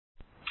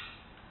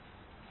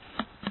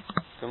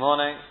Good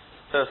morning.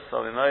 First,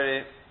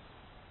 Salimori.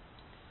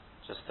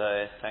 Just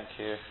a thank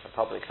you, a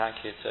public thank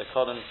you to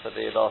Colin for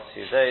the last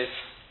few days,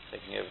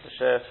 taking over the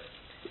share.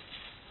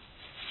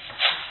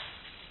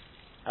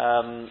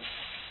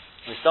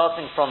 We're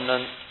starting from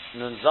Nun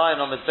Zayin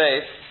Omid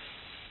Beis,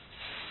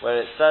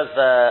 where it says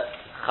there,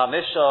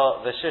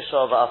 Chamisha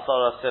v'shisha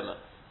v'asara simon.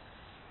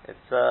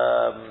 It's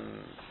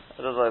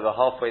a little over about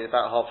halfway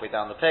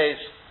down the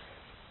page.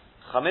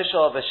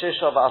 Chamisha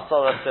v'shisha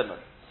v'asara simon.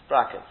 It's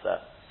brackets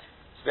there.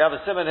 So we have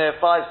a simon here,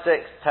 5,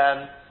 6, 10,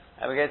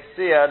 and we're going to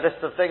see a list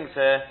of things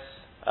here,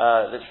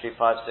 literally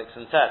 5, 6,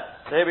 and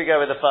 10. So here we go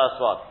with the first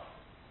one.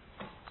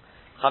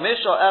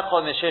 Chamisha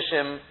echon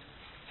mishishim.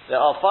 There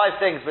are 5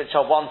 things which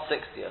are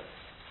 1/60th.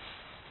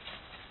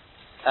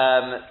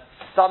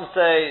 Some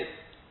say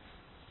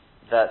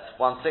that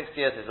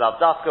 1/60th is lav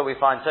dafka. We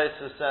find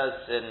Tosfos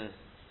says in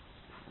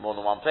more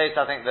than one place,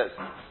 I think, that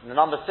the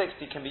number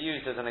 60 can be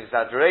used as an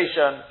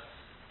exaggeration.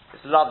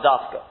 It's lav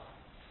dafka.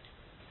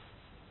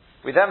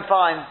 We then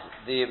find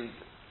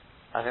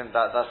I think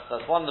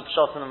that's one of the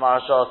pshat in the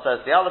Marashal says.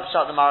 The other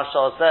pshat in the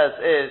Marashal says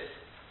is,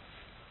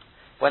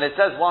 when it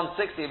says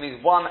 1/60, it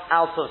means 1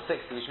 out of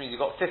 60, which means you've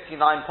got 59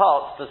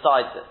 parts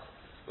besides it,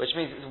 which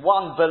means it's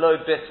 1 below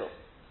bittul.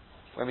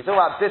 When we talk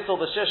about bittul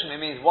b'shishim, it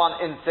means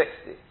 1 in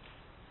 60.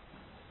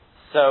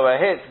 So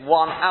here it's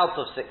 1 out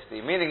of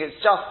 60, meaning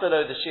it's just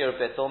below the shear of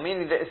bittul,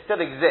 meaning that it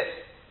still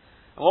exists.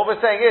 And what we're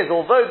saying is,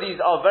 although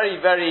these are very,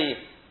 very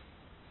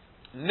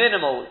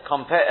minimal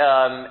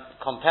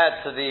compared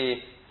to the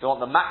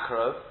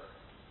macro,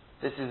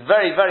 this is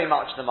very, very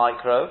much the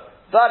micro,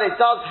 but it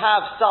does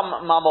have some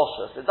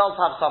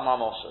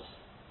mamoshas.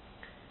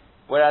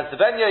 Whereas the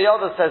Ben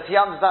Yehoyada says he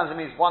understands it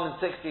means 1 in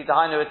 60,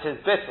 dahainu it is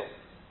bittul.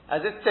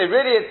 As if to say,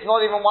 really it's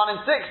not even 1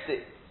 in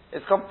 60.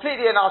 It's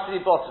completely and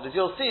utterly bottled. As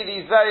you'll see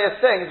these various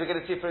things, we're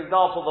going to see, for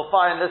example, the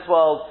fire in this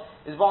world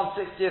is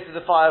 1/60th of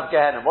the fire of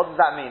Gehenna. What does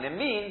that mean? It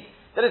means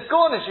that it's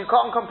garnish. You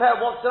can't compare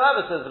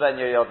whatsoever, says the Ben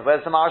Yehoyada.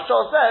 Whereas the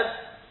Marashal says,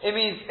 it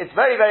means it's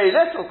very, very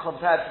little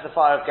compared to the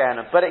fire of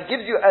Gehenna. But it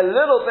gives you a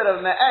little bit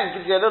of me'en,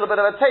 gives you a little bit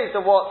of a taste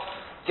of what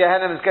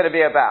Gehenna is going to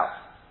be about.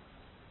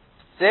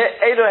 So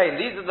Elohim,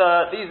 these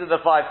are the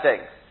 5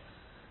 things.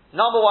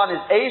 Number 1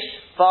 is Eish,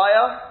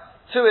 fire.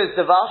 2 is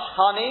Devash,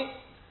 honey.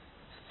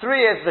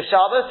 3 is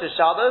V'Shabbos, is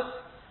Shabbos.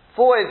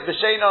 4 is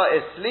V'Shena,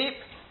 is sleep.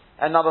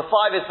 And number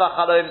 5 is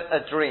V'Chalom, a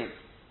dream.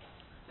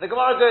 The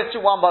Gemara goes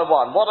through one by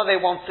one. What are they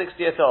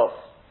 1/60th of?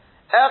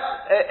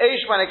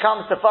 Eish, when it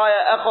comes to fire,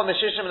 Echon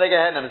Meshishim le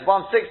Gehenna, is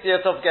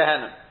 1/60th of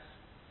Gehenna.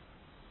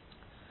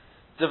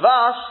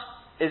 Devash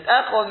is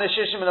Echon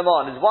Meshishim le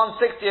Mon, is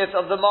 1/60th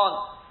of the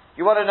Mon.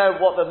 You want to know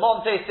what the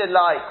Mon tasted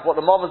like, what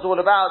the Mon was all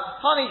about?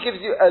 Honey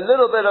gives you a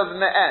little bit of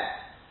Me'en.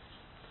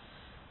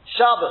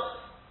 Shabbos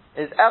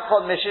is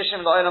Echon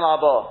Meshishim le Olam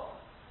Haba.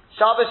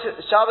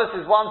 Shabbos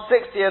is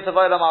 1/60th of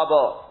Olam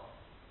Haba.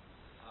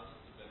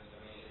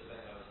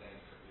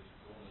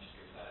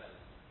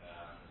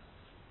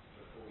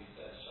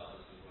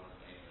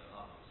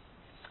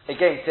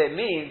 Again, so it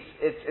means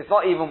it's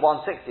not even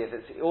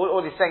 1/60th.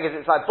 All he's saying is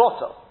it's like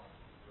bottle.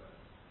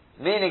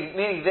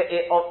 Meaning that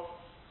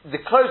the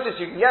closest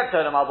you can get to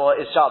Olam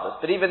Haba is Shabbos,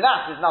 but even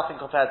that is nothing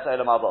compared to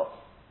Olam Haba.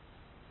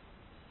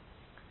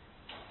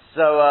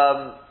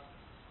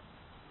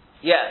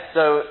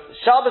 So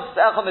Shabbos is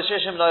Echon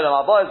Meshishim Olam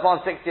Haba, is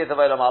 1/60th of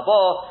Olam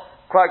Haba.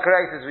 Quite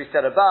correct, as we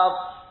said above,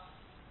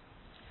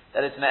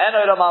 that it's Me'en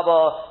Olam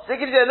Haba. So it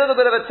gives you a little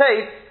bit of a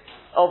taste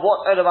of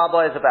what Olam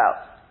Haba is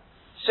about.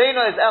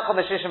 Shena is Echon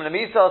Meshishim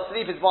Lemisa.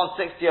 Sleep is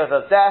 1/60th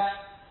of death.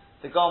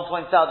 The Gaon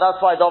points out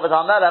that's why David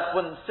HaMelech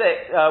wouldn't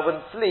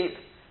sleep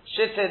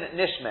Shitin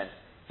Nishmin.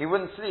 He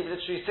wouldn't sleep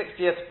literally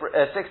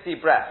 60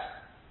 breaths.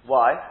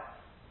 Why?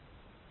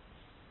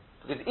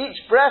 Because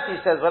each breath, he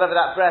says, whatever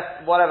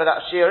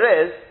that shear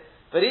is,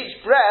 but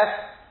each breath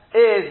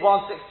is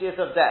 1/60th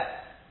of death.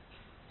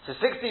 So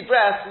 60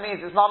 breaths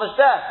means it's mamash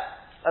death.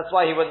 That's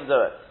why he wouldn't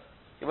do it.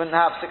 He wouldn't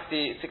have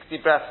 60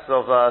 breaths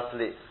of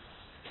sleep.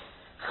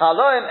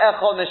 Chaloim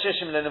echol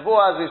meshishim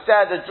lenevuah, as we've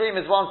said, the dream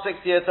is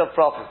 1/60th of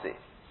prophecy.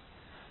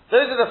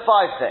 Those are the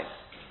 5 things.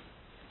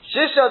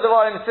 Shisha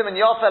devarim siman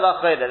yofel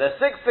achayla. There are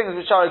 6 things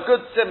which are a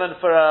good siman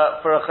for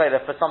a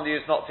chayla, for somebody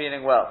who's not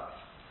feeling well.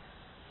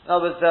 In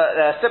other words,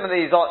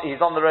 similarly,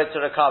 he's on the road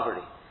to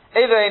recovery.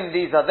 Elohim,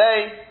 these are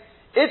they.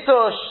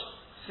 Itush,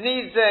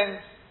 sneezing.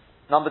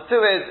 Number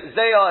 2 is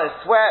zayah, is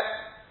sweat.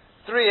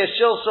 3 is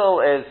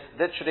shilshul, is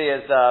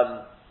literally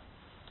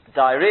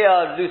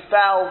diarrhea, loose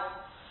bowels.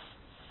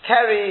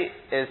 Keri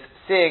is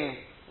seeing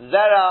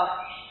zera.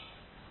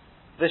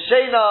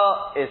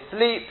 V'shena is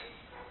sleep.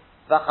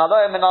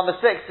 V'chaloim, and number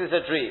 6 is a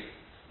dream.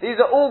 These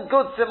are all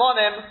good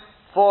simonim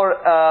for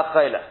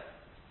chayla.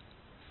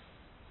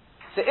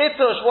 So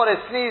itush, what is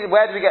sneezing?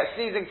 Where do we get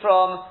sneezing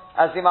from?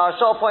 As the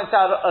Marashal points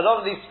out, a lot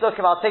of these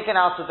psukim are taken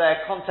out of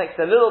their context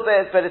a little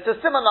bit, but it's a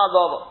simon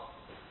adova.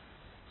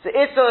 So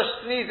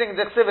itush, sneezing,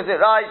 the chsiv is it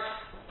right?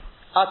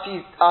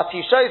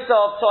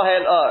 Atishosov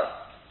tohel ur.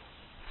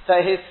 So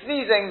his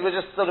sneezing, we're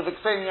just sort of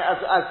explaining it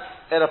as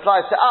it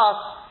applies to us,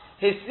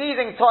 his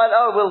sneezing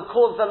toil will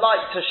cause the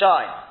light to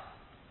shine.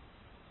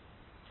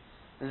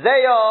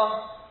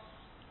 Zayah,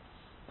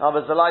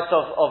 was the light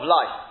of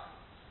life.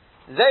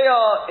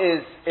 Zayah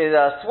is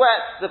a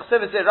sweat. The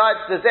Chassidus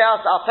writes, the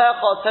Zayas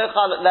apecha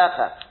tochal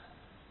lechem.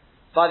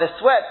 By the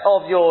sweat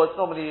of your, it's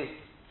normally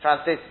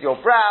translated your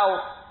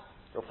brow,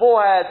 your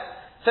forehead,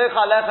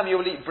 tochal lechem, you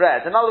will eat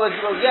bread. In other words,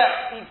 you will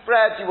yet eat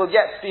bread, you will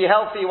yet be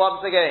healthy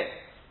once again.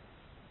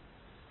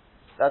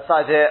 That's the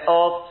idea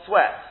of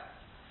sweat.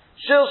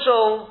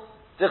 Shilshul,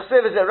 the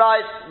Chassidus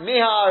writes,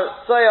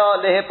 mihar soya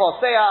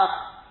lehiposeach.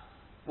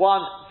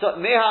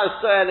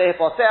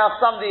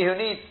 Somebody who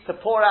needs to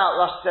pour out,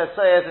 Rashi says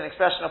soya is an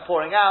expression of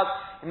pouring out.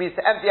 It means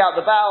to empty out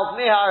the bowels.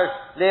 Mihar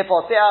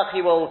lehiposeach,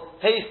 he will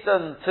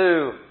hasten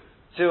to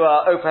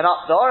open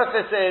up the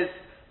orifices.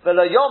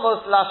 V'lo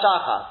yomus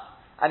lashachas,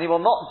 and he will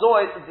not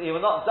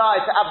die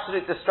to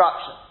absolute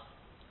destruction.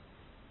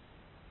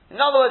 In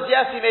other words,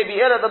 yes, he may be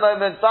ill at the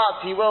moment,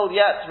 but he will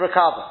yet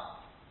recover.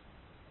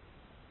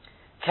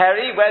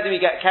 Keri, where do we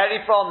get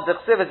Keri from? The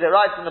Chassidus, it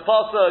writes in the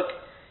pasuk,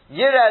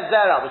 Yireh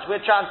Zera, which we're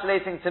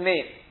translating to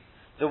mean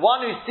the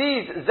one who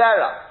sees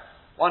Zera,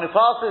 one who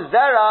passes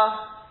Zera,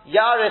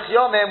 Yarich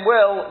Yomim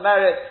will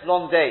merit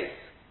long days,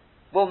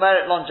 will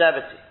merit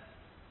longevity.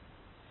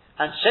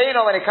 And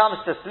Sheino, when it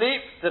comes to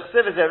sleep, the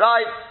Chassidus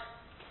writes,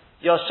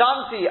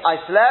 Yoshanti, I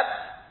slept,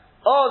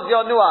 Oz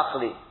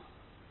Yonuachli,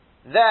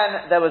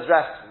 then there was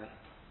rest for me.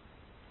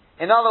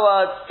 In other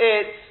words,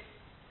 it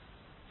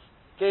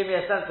gave me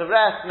a sense of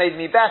rest, made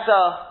me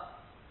better.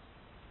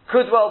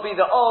 Could well be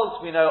the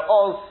Oz. We know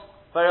Oz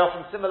very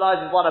often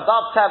symbolizes one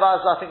above Teva,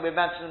 as I think we've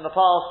mentioned in the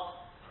past.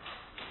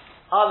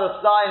 Other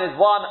sign is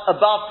one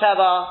above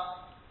Teva.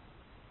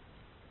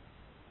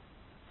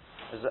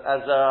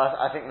 As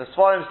I think the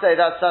Sforim say,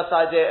 that's the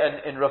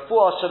idea in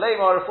Refuah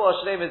Shalem, or Refuah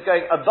Shalem is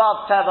going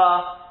above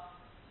Teva.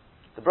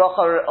 The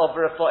bracha of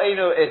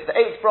Refuahenu is the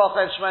 8th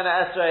bracha in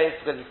Shemona Esrei.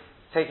 It's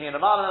taking in a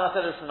man, and I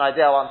said this is an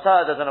idea I once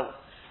heard. I don't know.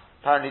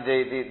 Apparently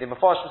the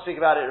Mefarshim speak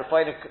about it.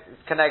 Refuahenu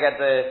Keneged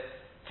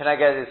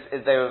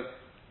is they were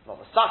not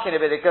stuck in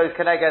it, but it goes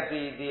Keneged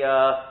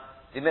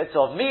the mitzvah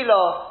of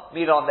Mila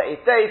on the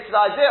 8th day. So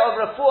the idea of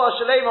Refuah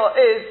Shalema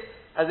is,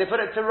 as they put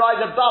it, to rise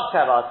above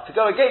Teva, to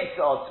go against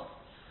the odds.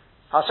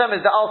 Hashem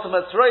is the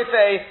ultimate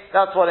Tzroife,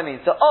 that's what it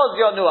means. So Oz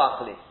Yonu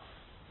Achli.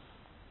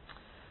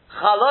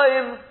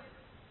 Chaloim,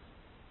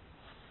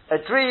 a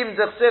dream,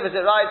 the Chassidus,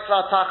 it writes,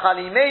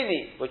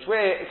 Tachalimeni, which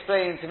we're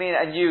explaining to mean,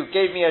 and you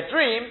gave me a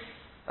dream.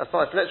 That's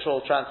not its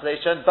literal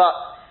translation, but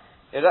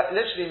it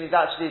literally means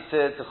actually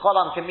to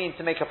Cholam can mean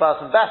to make a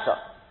person better.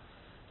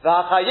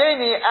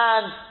 V'achayeni,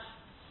 and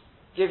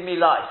give me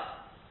life.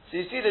 So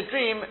you see, the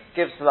dream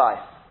gives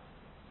life.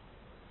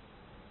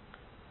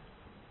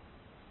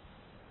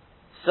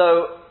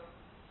 So,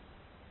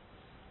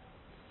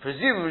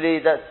 presumably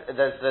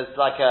there's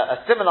like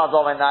a similar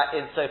dom in that,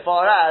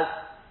 insofar as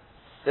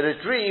that a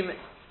dream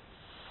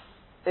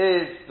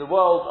is the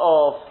world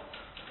of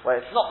where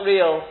it's not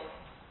real.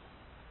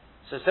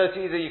 So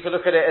either you could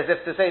look at it as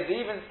if to say that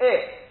even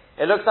if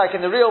it looks like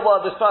in the real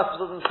world this person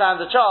doesn't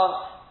stand a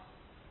chance,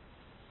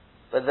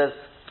 but there's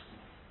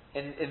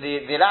in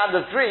the land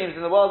of dreams,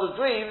 in the world of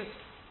dreams,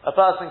 a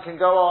person can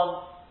go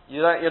on.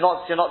 You're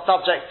not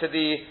subject to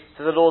the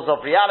laws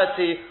of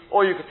reality,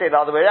 or you could say the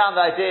other way around.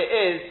 The idea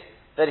is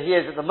that he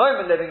is at the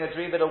moment living a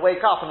dream, but he'll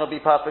wake up and he'll be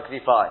perfectly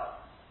fine.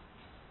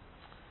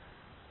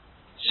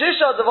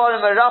 Shisha Devarim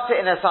Merape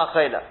in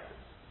Esachela.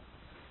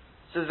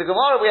 Says the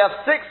Gemara, we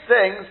have 6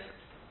 things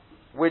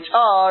which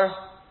are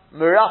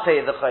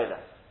Merape the Chayla.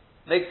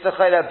 Makes the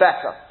Chayla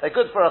better. They're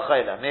good for a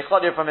Chayla.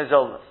 Mechadir from his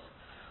illness.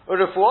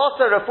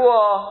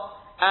 Refuah,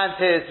 and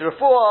his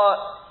Refuah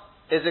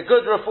is a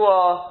good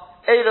Refuah.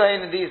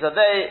 Elohim, and these are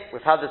they.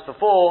 We've had this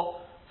before.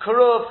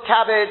 Karuv,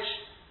 cabbage.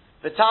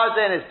 The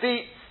Tarzan is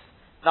beets.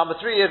 Number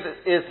 3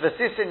 is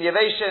Vasisin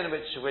Yavation,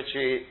 which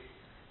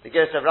the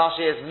Gersh of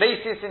Rashi is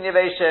Mesis in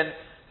Yavation.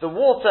 The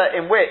water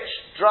in which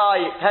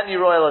dry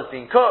pennyroyal has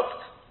been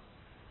cooked.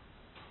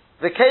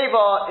 The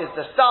Keva is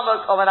the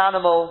stomach of an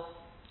animal.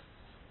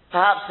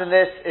 Perhaps in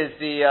this is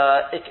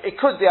it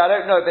could be, I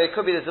don't know, but it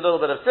could be there's a little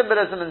bit of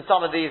symbolism in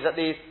some of these at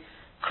least.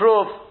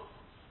 Kruv,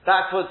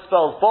 backwards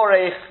spells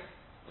Borech,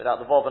 without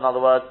the Vav in other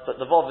words, but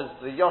the Vav is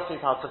the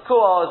Yosef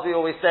HaTakua, as we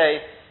always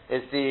say,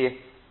 is the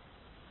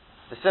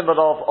symbol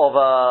of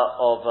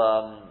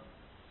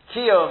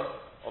Kiyum,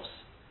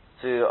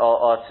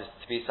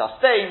 to be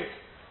sustained,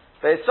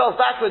 but it spells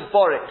backwards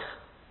Borech.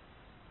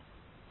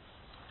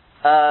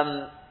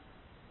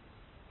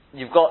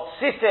 You've got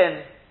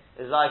Sitin,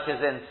 is like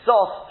as in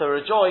Sos, to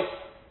rejoice.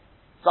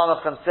 Son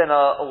of Kansin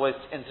are always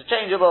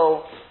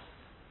interchangeable.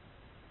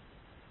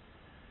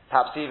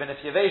 Perhaps even if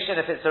Yavation,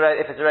 if it's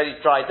already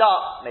dried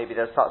up, maybe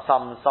there's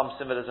some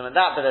symbolism in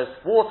that, but there's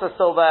water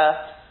still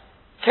there.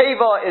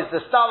 Keva is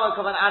the stomach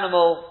of an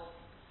animal.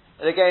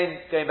 And again,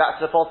 going back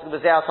to the Pasuk of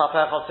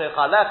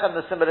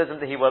the symbolism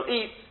that he will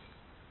eat.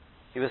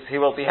 He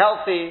will be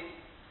healthy.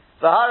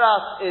 The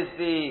Haras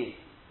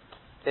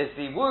is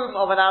the womb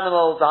of an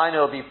animal. The Hainu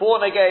will be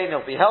born again,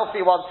 he'll be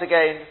healthy once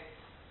again.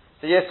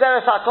 The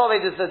Yeseres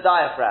HaKoved is the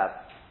diaphragm.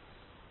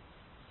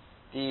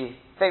 The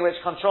thing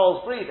which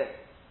controls breathing.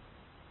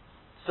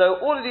 So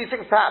all of these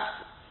things perhaps,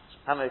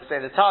 I haven't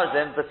explained the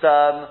Tarzan, but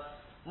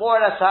more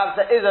or less perhaps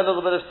there is a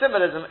little bit of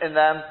symbolism in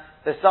them,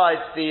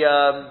 besides the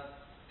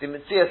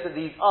Metzias that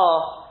these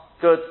are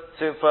good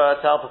to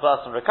help a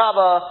person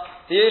recover.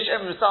 The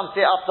Yishim, some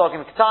say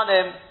Afdogim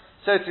Ketanim,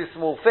 so too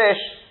small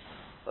fish,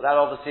 but that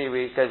obviously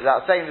goes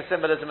without saying the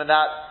symbolism in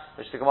that,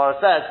 which the Gemara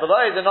says. But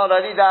not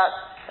only that,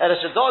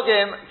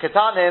 Ereshadogim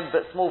Ketanim,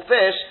 but small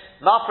fish,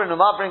 Mafrin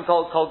Umabrin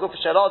Kol Guf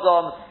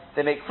Sherodom,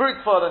 they make fruit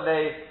for and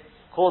they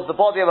cause the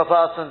body of a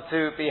person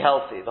to be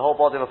healthy, the whole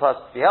body of a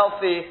person to be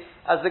healthy.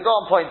 As the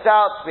Gaon points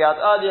out, we had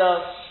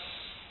earlier,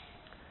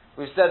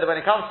 we've said that when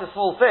it comes to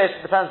small fish,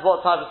 it depends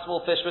what type of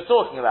small fish we're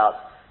talking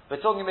about.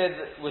 We're talking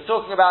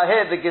about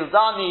here the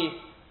Gildani,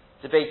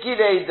 the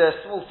Beikile, the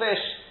small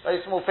fish,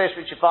 very small fish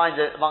which you find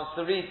amongst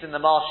the reeds in the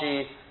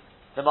marshy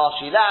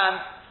land,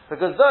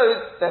 because those,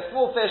 they're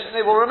small fish and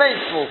they will remain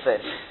small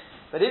fish.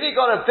 But if you've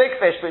got a big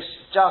fish which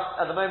just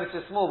at the moment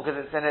is small because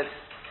it's in its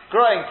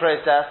growing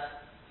process,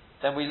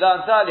 then we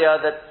learned earlier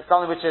that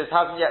something which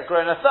hasn't yet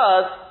grown a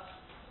third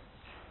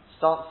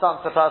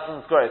stunts the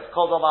person's growth.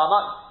 Kol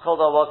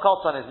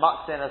koton is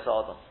maksin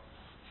asodom.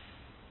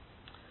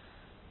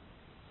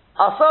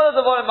 And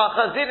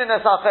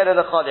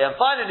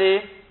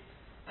finally,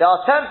 there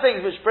are 10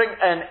 things which bring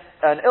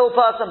an ill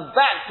person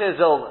back to his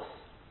illness.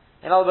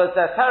 In other words,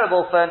 they're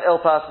terrible for an ill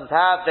person to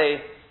have.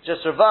 They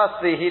just reverse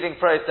the healing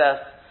process.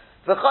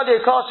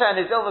 And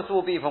his illness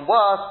will be even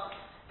worse.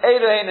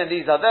 And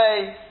these are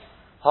they.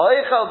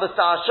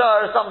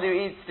 Somebody who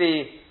eats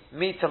the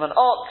meat of an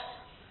ox.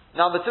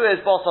 Number 2 is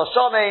bosar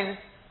shomein,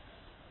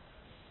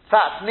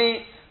 fat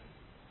meat.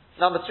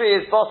 Number 3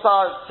 is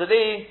bosar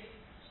tzili,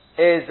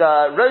 is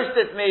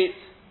roasted meat.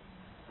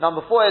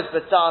 Number 4 is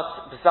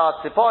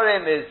basar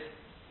tziporim, is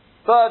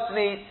bird's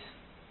meat.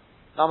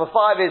 Number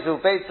 5 is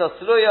ubeitza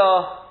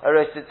sruya, a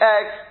roasted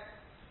egg.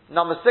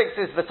 Number 6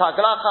 is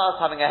v'taglachas,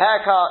 having a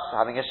haircut,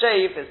 having a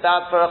shave, it's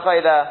bad for a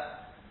chayda.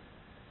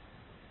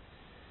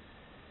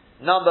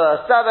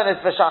 Number 7 is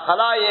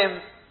v'shachalayim,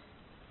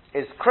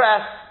 is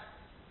cress.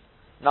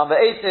 Number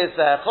 8 is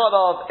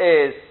chodov,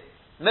 is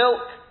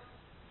milk.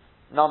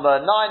 Number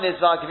 9 is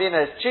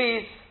v'agvina, is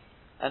cheese.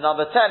 And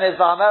number 10 is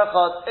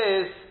v'hamerchot,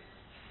 is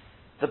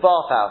the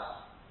bathhouse.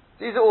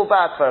 These are all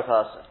bad for a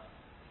person.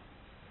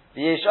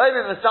 The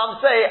Yishomim, and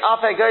some say,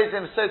 afe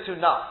gozim, so too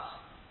nuts.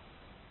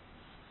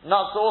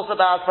 Nuts are also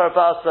bad for a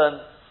person.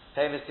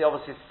 Famously,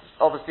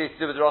 obviously to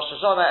do with Rosh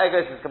Hashanah,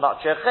 egos is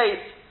gematria chet.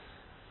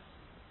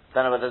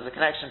 Don't know whether there's a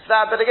connection to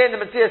that, but again,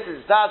 the Matthias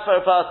is bad for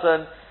a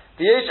person.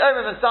 The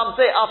Yishomim, and some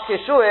say, af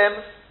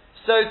kishuim,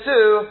 so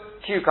too,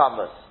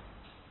 cucumbers.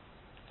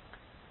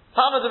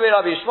 Talmud of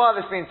Rabbi Yishmael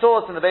has been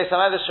taught in the Beis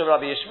HaMedrash of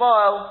Rabbi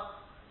Yishmael,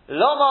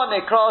 Lama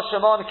nekra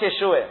shemon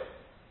kishuim.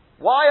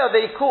 Why are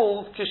they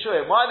called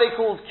kishuim? Why are they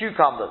called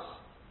cucumbers?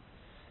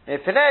 Because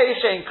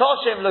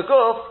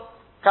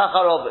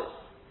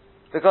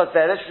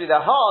they're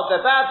hard,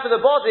 they're bad for the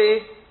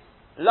body,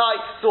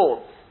 like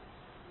swords.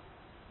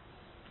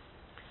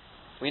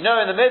 We know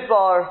in the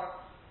Midbar,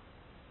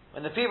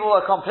 when the people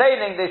were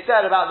complaining, they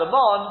said about the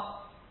mon,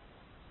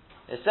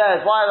 it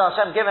says, why has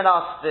Hashem given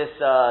us this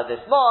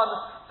mon?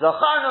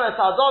 Zacharnu es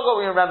hadogo,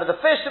 we remember the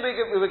fish that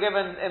we were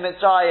given in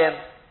Mitzrayim.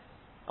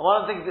 And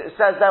one of the things it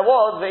says there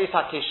was,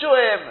 Ve'isa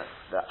kishuim,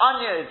 the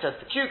onion, it says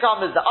the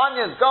cucumbers, the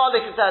onions,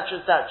 garlic, etc.,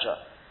 etc.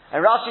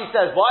 And Rashi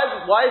says, why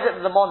is it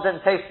that the mon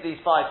didn't taste these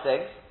 5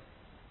 things?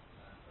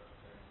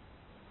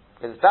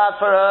 Because it's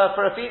bad for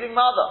a feeding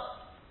mother,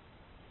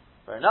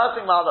 for a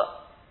nursing mother.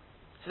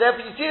 So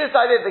therefore you see this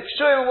idea, the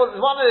kishuim was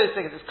one of those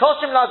things, it's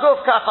koshim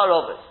laguf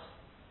kacharovis.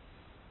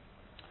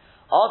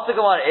 Ask the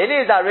Gemara,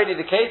 is that really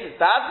the case?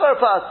 It's bad for a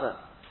person.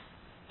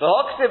 The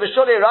Hoxie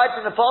B'Shuli writes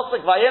in the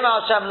Pasuk, Vayim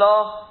Hashem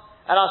lo,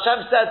 and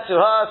Hashem said to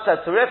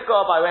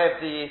Rivka, by way of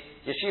the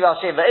Yeshiva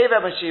Hashem V'Eva,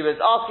 when she was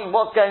asking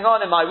what's going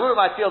on in my womb,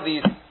 I feel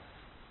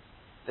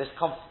this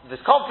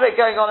conflict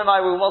going on in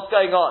my womb, what's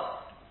going on?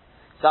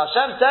 So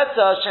Hashem said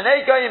to her,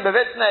 Shnei Goyim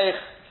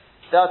B'Vitneich,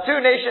 there are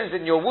 2 nations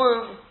in your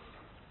womb.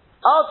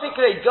 Al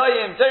Tikrei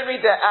Goyim, don't read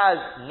it as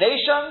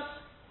nations,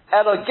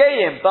 Elo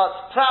Goyim,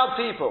 but proud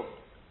people.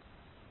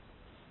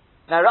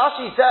 Now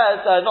Rashi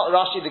says, not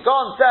Rashi, the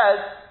Gaon says,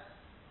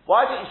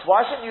 why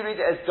shouldn't you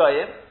read it as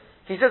Goyim?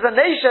 He says a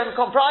nation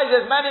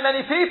comprises many,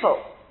 many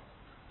people.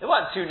 There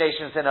weren't 2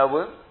 nations in her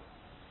womb.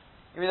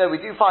 Even though we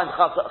do find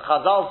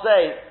Chazal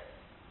say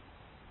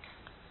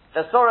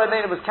that Sarah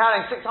was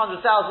carrying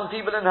 600,000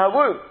 people in her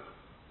womb.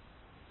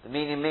 The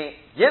meaning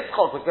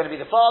Yitzchok was going to be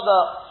the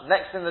father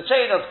next in the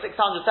chain of 600,000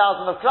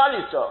 of Klal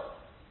Yisrael.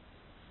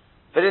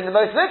 But in the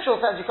most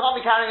literal sense, you can't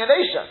be carrying a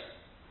nation.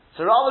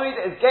 So rather read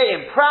it as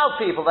Goyim,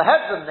 proud people, the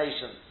heads of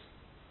nations.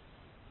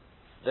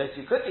 Those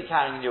you could be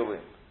carrying in your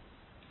womb.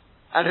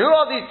 And who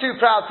are these 2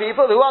 proud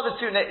people? Who are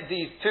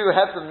these two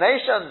heads of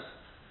nations?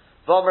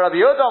 Rabbi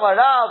Yehuda Amar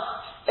Rav,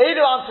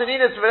 Edu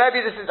Antoninus Rabbi,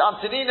 this is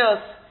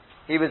Antoninus.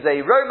 He was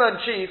a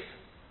Roman chief.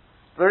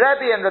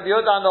 Rabbi and Rabbi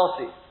Yehuda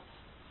Anossi,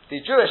 the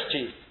Jewish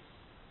chief.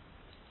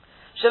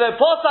 Shelo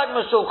posag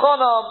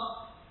meshulchonom,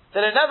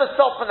 that they never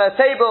stopped from their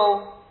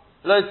table.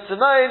 Lo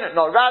tzimoin,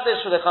 not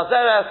radish, or the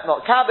chazeres,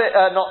 not cabbage,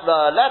 not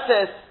the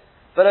lettuce,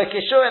 but a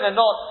kishuin and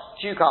not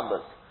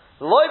cucumbers.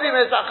 Lo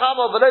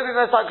b'mesachamo, but lo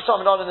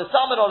b'mesachashom, not in the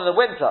summer, not in the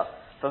winter.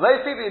 For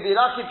most people, you'd be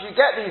lucky if you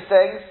get these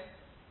things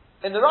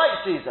in the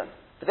right season,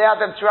 but they have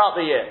them throughout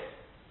the year.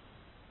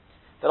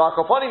 But like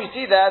upon you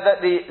see there that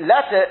the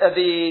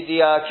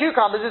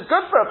cucumbers is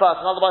good for a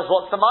person, otherwise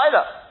what's the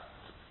milah?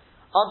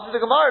 Answer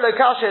the Gemara, lo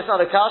kasha, it's not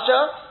a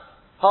kasha,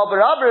 ha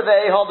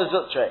barabreve, ha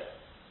bezutre.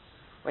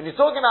 When you're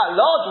talking about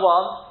large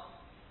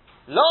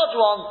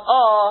ones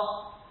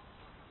are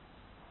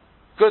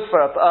good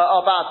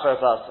are bad for a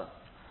person.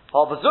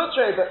 Ha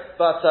bezutre,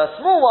 but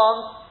small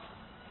ones,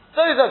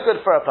 those are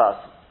good for a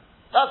person.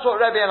 That's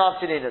what Rebbe and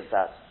Antonina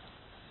said.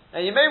 Now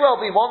you may well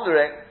be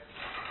wondering,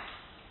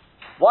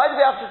 why do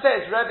we have to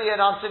say it's Rebbe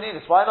and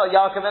Antoninus? Why not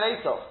Yaakov and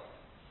Esau?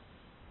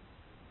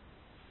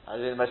 I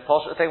do the most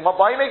possible thing. Why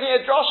are you making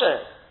it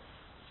drosha?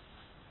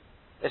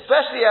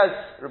 Especially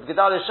as Rabbi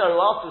Gedalia Shor,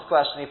 who asked this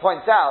question, he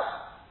points out,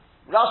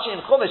 Rashi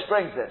and Chumash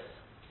brings this.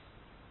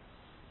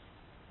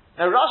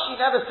 Now Rashi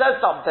never says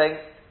something,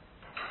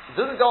 it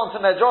doesn't go on to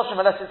Medrashim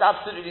unless it's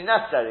absolutely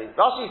necessary.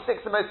 Rashi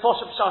sticks the most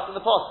posh pshat in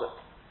the pasuk.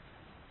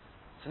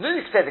 So now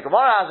you can say the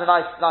Gemara has a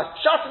nice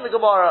pshat in the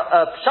Gemara,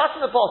 pshat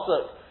in the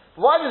pasuk.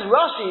 Why does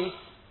Rashi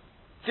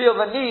feel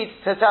the need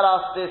to tell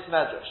us this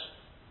medrash?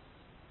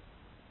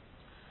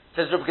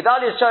 Says Rabbi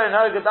Gedalia Shor and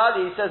Rabbi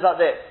Gedalia, he says like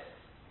this.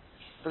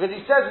 Because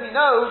he says we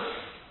know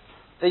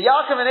that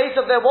Yaakov and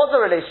Esau, there was a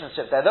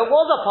relationship there. There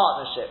was a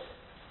partnership.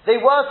 They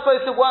were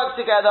supposed to work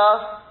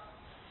together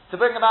to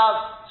bring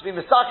about, to be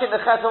misakin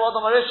the chet of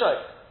Adam Arishoy.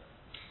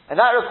 And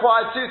that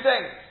required two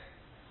things.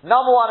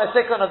 Number one, a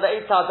tikkun of the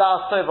Eitz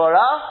Hadas Tov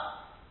Ora,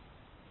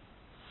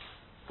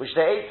 which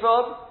they ate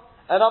from.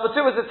 And number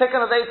two was the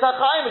tikkun of the Eitz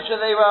HaChaim, which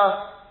they were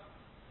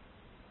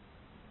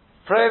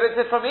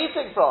prohibited from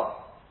eating from.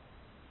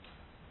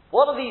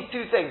 What are these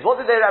two things? What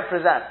do they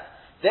represent?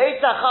 The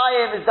Eitz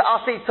HaChaim is the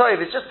Asei Tov,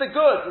 it's just the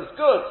good, it's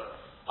good.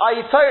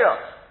 Ayi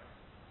Torah.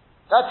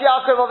 That's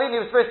Yaakov Avinu, he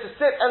was supposed to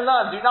sit and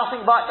learn, do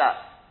nothing but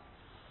that.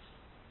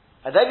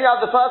 And then you have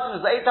the person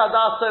who's the Eitz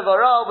Hadas Tov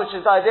Ora, which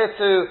is the idea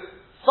to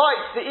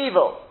fight the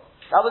evil.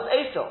 That was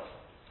Esau.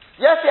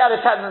 Yes, he had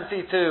a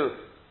tendency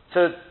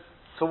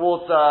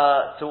towards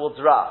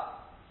Ra.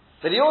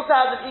 But he also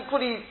had an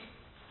equally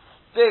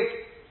big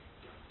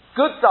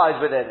good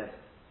side within him.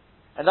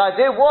 And the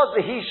idea was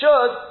that he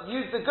should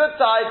use the good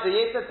side, the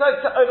Yetzer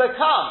Tov, to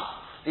overcome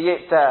the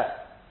Yetzer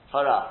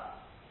Hara.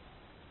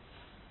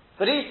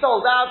 But he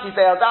sold out, he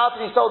bailed out,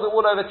 and he sold it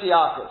all over to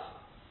Yaakov.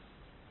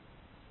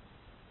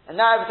 And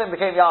now everything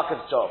became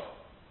Yaakov's job.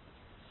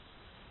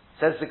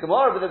 Says the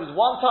Gemara, but there was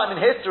one time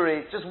in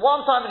history, just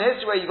one time in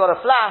history, where you got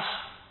a flash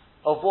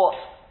of what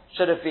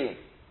should have been.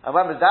 And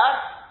when was that?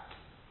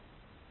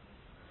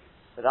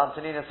 With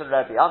Antoninus and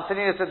Rebbe.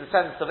 Antoninus was the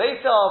descendants of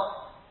Esau,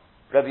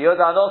 Rebbe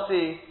Yehuda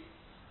Anossi,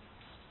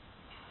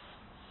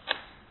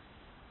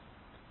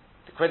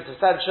 the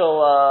quintessential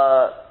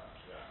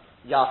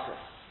Yaakov,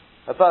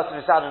 a person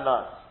who sat and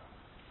learned.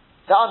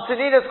 The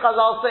Antoninus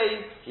Chazal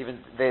say,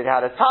 even they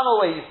had a tunnel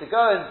where he used to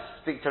go and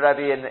speak to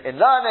Rebbe in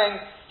learning.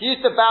 He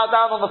used to bow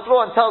down on the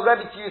floor and tell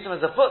Rebbe to use him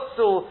as a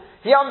footstool.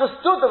 He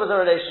understood there was a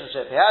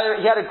relationship. He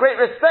had a great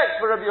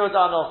respect for Rebbe Yehuda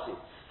Anossi.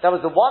 That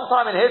was the one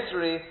time in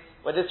history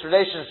where this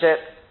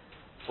relationship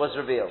was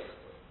revealed.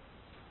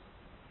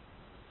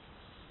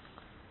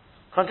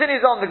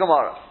 Continues on the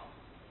Gemara.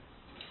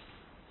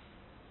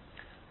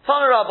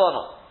 Tana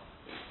Rabbanon.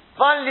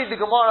 Finally the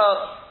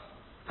Gemara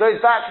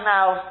goes back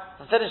now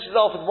and finishes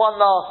off with one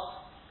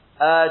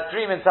last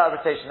dream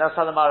interpretation. That's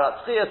how the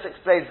Marat Tzchias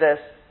explains this.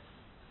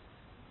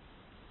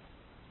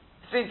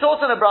 It's been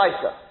taught in a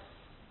Braisa.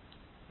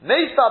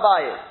 Meis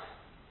Abayis.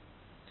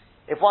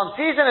 If one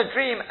sees in a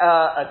dream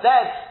a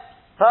dead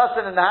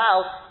person in the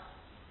house,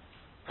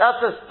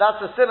 that's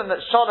a simon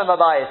that Shalom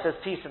Abayis, there's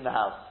peace in the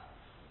house.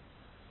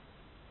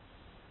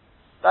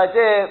 The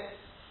idea,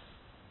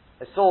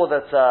 I saw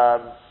that,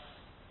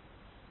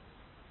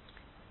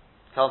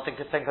 can't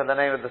think of the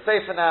name of the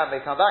Sefer now, it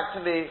may come back to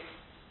me,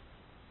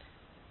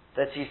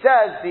 that he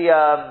says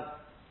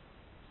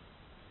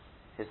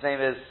his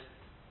name is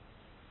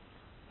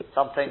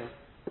something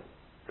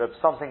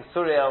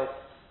Suriel,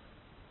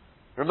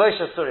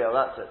 Ramosha Suriel,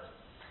 that's it.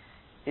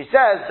 He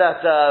says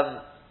that,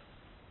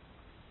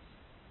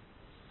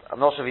 I'm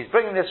not sure if he's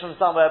bringing this from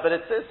somewhere, but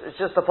it's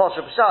just a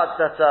Pasha Pshat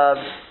that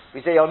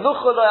we say,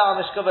 Yonuchu lo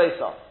ya'al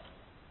mishkavesa.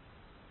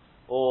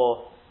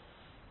 Or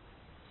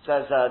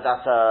says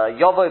that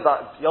Yovo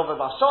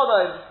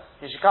Bashodom,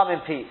 he should come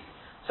in peace.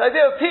 So the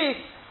idea of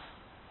peace,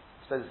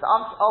 so the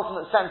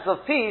ultimate sense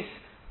of peace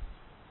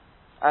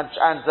and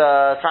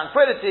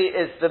tranquility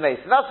is the mace.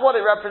 And that's what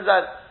it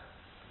represents.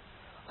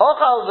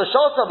 Ochal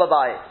v'shota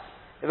b'bayis.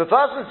 If a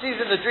person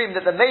sees in the dream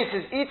that the mace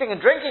is eating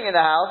and drinking in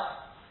the house,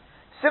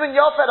 simen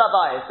yofed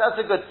abayis, that's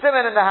a good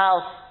simen in the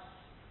house.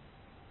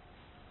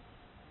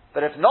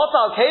 But if not,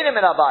 al kedim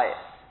in abayis.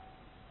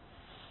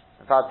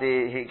 In fact,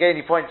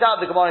 he points out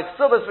the Gemara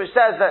Ksubas, which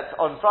says that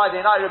on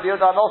Friday night, Rabbi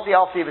Yehuda Anossi,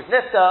 after he was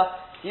nifta,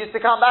 he used to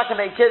come back and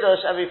make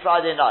kiddush every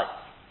Friday night.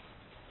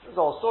 There's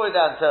a whole story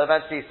there until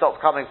eventually he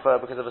stopped coming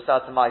because of a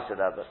certain Maisa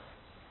there, but.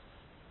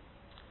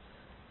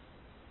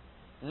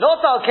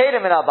 Not al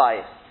kelim in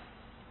Abayis.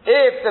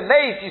 If the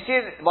mace,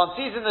 one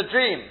sees in the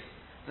dream,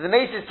 that the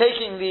mace is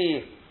taking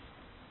the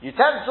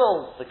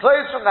utensils, the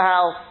clothes from the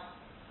house,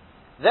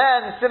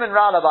 then siman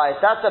ra Abayis.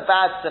 That's a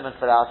bad siman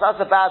for the house.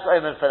 That's a bad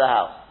omen for the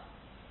house.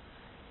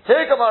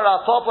 Tirgamar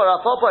Rav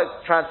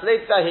Papa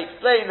translates that, he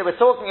explained that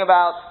we're talking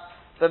about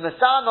the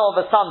Mesana or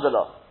the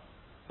Sandala.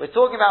 We're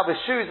talking about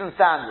with shoes and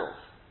sandals.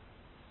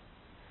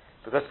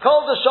 Because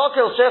Kol the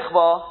Shokil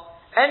Shechva,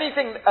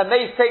 anything a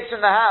mace takes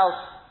from the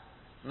house,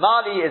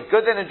 Mali is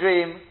good in a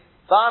dream,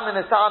 Bar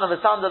Mesana or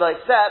the Sandala,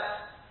 except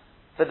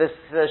for the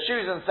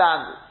shoes and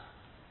sandals.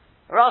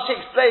 Rashi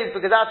explains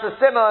because that's a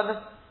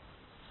simon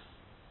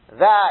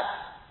that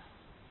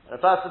when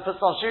a person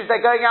puts on shoes,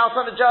 they're going out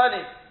on a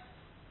journey.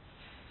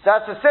 So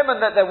that's a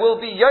simon that there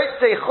will be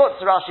Yotzei Chutz,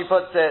 Rashi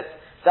puts it,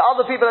 that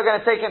other people are going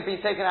to be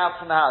taken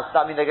out from the house.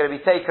 That means they're going to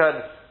be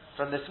taken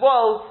from this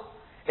world.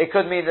 It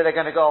could mean that they're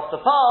going to go off the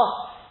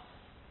path.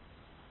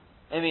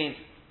 It means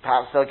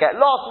perhaps they'll get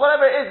lost.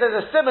 Whatever it is,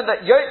 there's a simon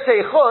that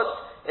Yotzei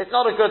Chutz, it's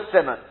not a good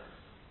simon.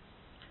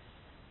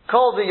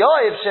 Kol the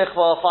Yoiv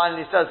Shechva,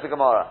 finally says the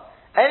Gemara.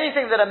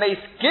 Anything that a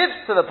mace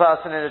gives to the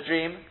person in a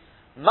dream,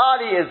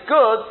 Mali is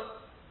good,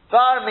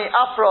 Bar mi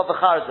afra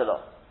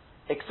b'charzelo.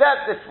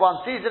 Except if one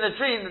sees in a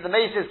dream that the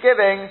mace is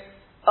giving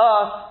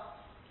earth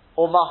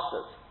or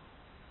mustard.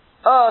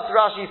 Earth,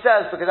 Rashi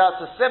says, because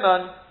that's a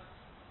simon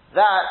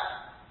that,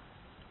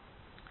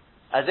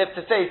 as if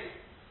to say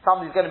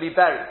somebody's going to be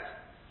buried.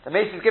 The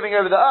mace is giving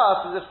over the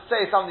earth as if to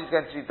say somebody's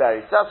going to be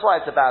buried. So that's why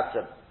it's a bad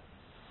simon.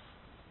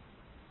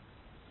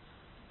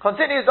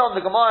 Continues on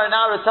the Gemara,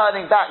 now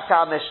returning back to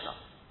our Mishnah.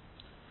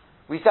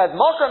 We said,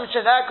 Mokum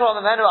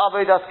shenekron menu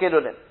avodas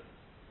kilulim.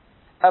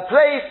 A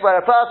place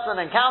where a person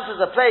encounters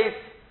a place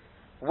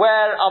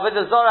where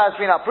Avodah Zarah has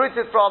been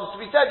uprooted from. So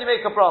we said you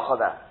make a bracha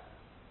there.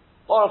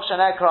 Baruch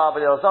shenekra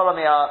Avodah Zarah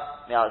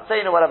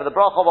mi'artzeinu, whatever the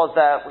bracha was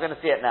there. We're going to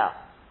see it now.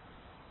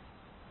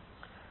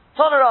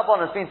 Tana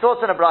Rabban has been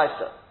taught in a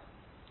brayso.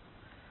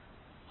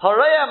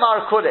 Horeya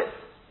markulis.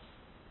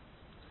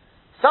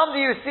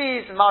 Somebody who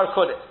sees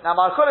markulis. Now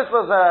markulis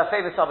was a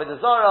famous Avodah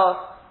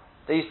Zarah.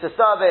 They used to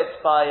serve it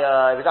by,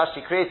 it was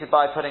actually created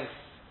by putting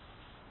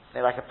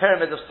like a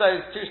pyramid of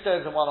stones, two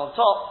stones and one on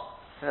top.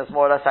 And that's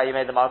more or less how you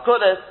made the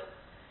markulis.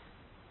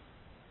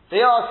 They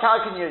asked, how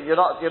can you're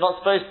not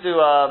supposed to,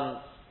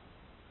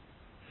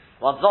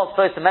 one's not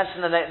supposed to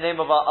mention the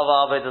name of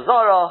Avodah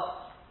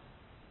Zarah,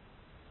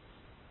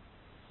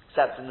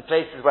 except in the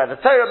places where the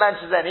Torah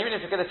mentions it. And even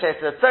if you're going to chase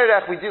the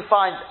Torah, we do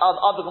find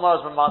other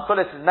Gemaras when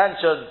markulis is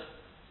mentioned,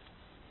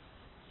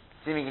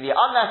 seemingly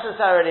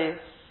unnecessarily.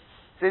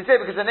 So they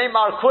say because the name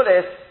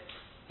markulis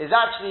is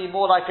actually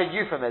more like a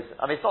euphemism.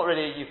 I mean, it's not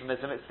really a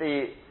euphemism. It's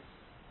the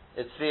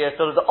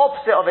sort of the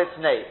opposite of its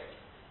name.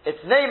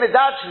 Its name is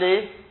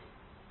actually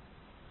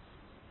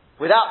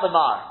without the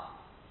mar.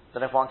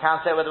 Don't know if one can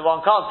say it, whether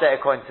one can't say it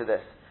according to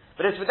this,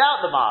 but it's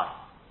without the mar.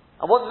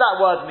 And what does that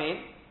word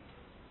mean?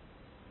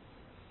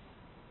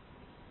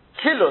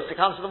 Kilus. It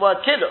comes from the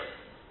word kilus.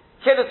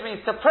 Kilus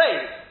means to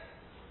praise.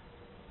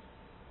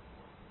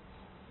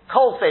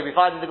 Kolse, we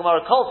find in the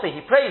Gemara, Kolse,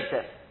 he praised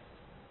him.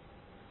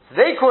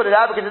 They call it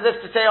out because as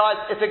if to say, oh,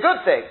 it's a good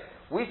thing.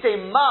 We say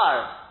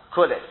mar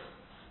kulis.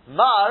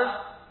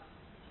 Mar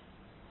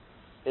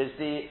is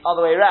the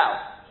other way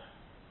around.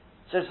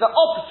 So it's the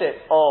opposite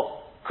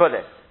of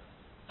kulis.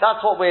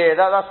 That's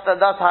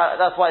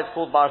why it's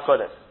called mar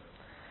kulis.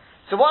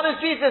 So one who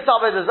sees this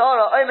Avodah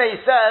Zarah, Omer, he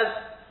says,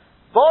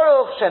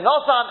 Baruch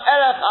shenosan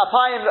erech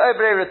apayim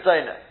le'obrei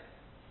ritzonah.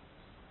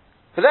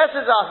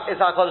 Blessed is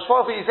HaKadosh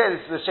Baruch Hu. You say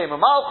this is the Shem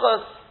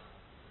Malchus.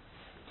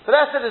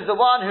 Blessed is the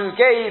one who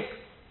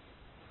gave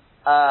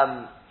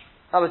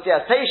obviously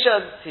has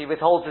patience, he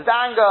withholds his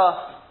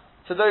anger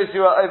to those who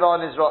are over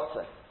on his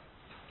rotzah.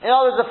 In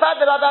other words, the fact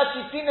that I've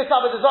actually seen this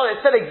Avodah Zarah, it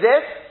still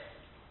exists.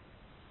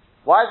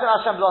 Why isn't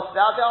Hashem blotted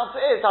out? The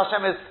answer is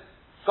Hashem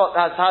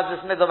has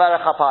this middle of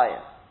Erech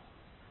Hapayim.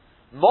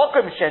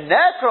 Mokum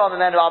shenekron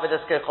and then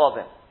Avodas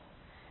Kechovim.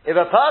 If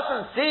a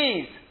person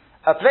sees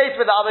a place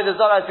where the Avodah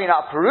Zarah has been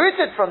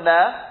uprooted from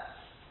there,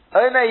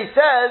 Omer, he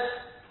says,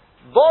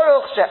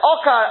 Baruch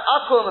she'okar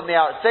akum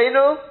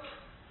mi'artzeinu.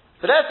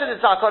 Blessed is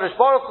HaKadosh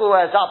Baruch Hu, who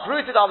has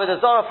uprooted Avodah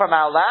Zarah from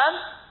our land.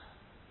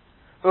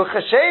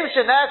 U'chashem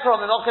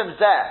shenekrom imokim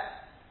zeh.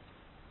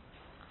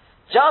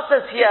 Just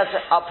as he has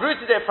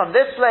uprooted it from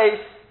this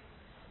place,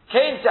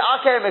 came to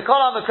Aker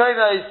Mikol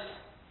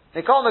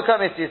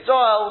Mekomos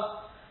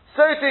Yisrael,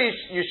 so too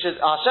you should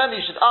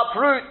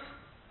uproot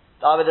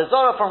the Avodah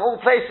Zarah from all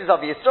places of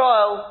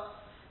Yisrael,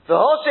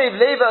 v'hoshev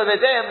leva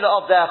ovedeim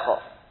le'avdecha,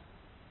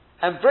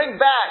 and bring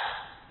back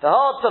the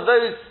hearts of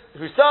those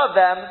who serve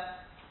them,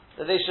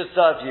 that they should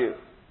serve you.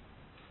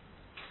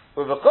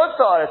 But in Chutz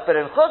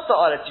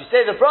Ha'aretz, you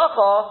say the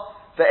bracha,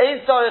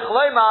 ve'ein tzarich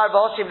loymar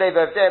v'hoshev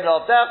leva ovedeim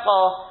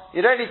le'avdecha.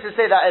 You don't need to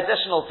say that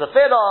additional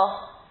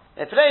tefillah.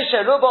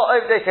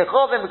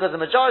 Because the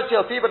majority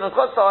of people in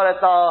Chutz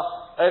Ha'aretz are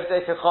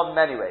Ovdei Kechovim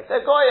anyway.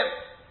 They're goyim.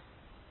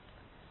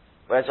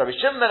 Whereas Rabbi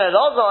Shimon ben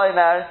Elazar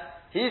Omer,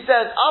 he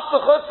says, after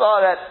Chutz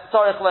Haaretz,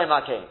 Tzarech Lo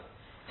Makein.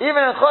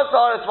 Even in Chutz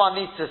Haaretz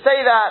one needs to say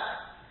that.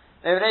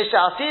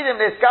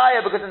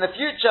 Because in the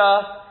future,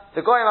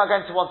 the Goyim are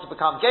going to want to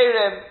become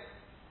Geirim.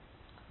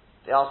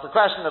 They ask the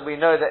question that we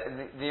know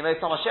that the Yemei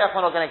Mashiach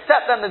are not going to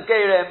accept them as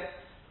Geirim.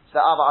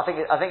 So I think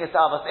it's the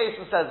Abbas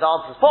Eson says the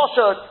answer is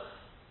Poshut.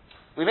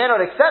 We may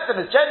not accept them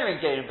as genuine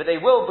Geirim, but they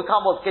will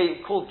become what's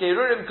called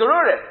Geirurim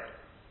Gerurim.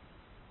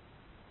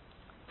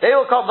 They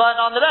will convert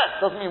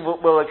nonetheless. Doesn't mean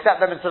we'll accept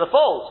them into the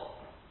fold.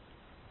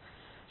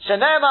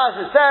 Shenema, as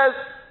it says,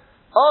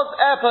 Oz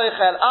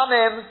Epoichel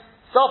Amim,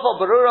 Sofa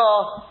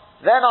Berura,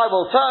 then I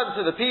will turn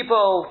to the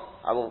people,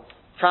 I will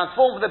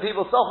transform for the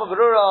people, Sofa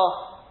Berura,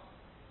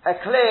 a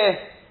clear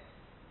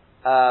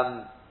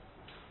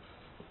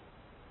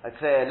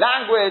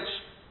language.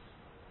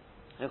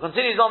 And it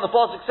continues on, the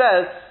Pasuk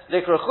says,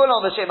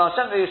 Likrachulon B'Shem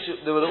Hashem,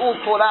 they will all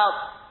call out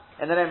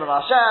in the name of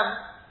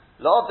Hashem,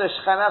 La'odesh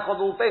Chanechod,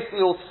 will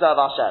basically all serve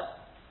Hashem.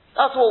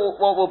 That's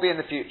what will be in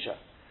the future.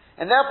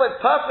 And therefore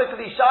it's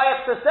perfectly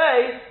shaykh to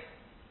say,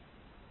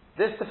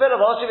 this tefillah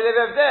of Hashem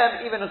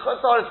them, even in Chutz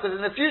Haaretz, because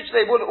in the future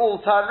they will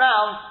all turn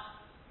round.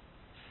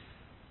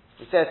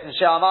 He says in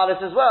Sheh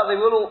Amalis as well, they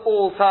will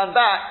all turn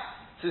back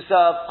to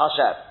serve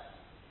Hashem.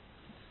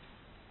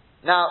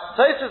 Now,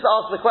 Tosfos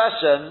asks the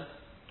question,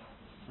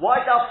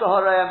 why Dafka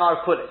Horei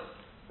Amar Kulis?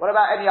 What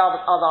about any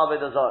other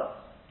Avodah Zarah?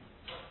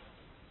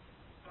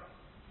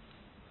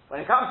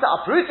 When it comes to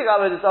uprooting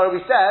Avodah Zarah,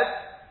 we said,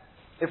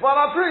 if one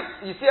uproots,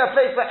 you see a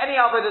place where any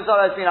Avodah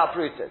Zarah has been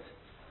uprooted.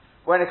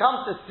 When it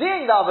comes to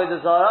seeing the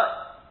Avodah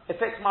Zarah, it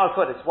fixes Mar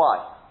Kulis.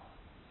 Why?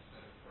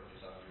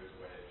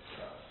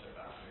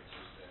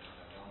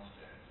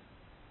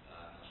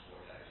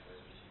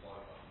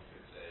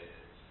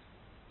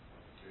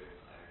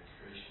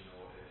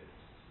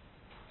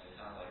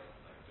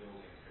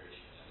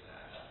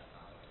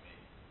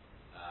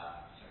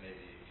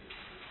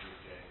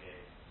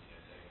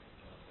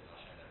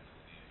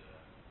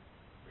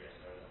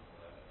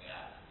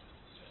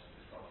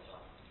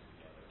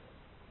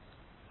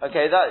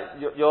 Okay,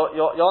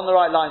 you're on the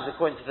right lines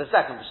according to the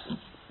second.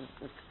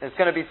 It's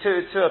going to be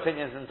two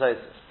opinions in Tosfos.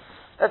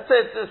 Let's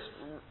just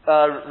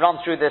run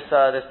through this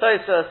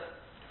Tosfos.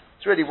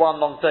 It's really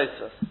one long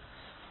Tosfos.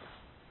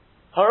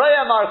 Horei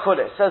Amar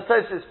Kulis says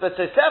Tosfos, but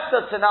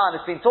Tosefta Tanan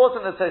has been taught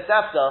in the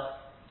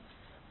Tosefta.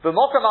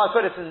 B'Mokra Amar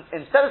Kulis,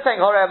 instead of saying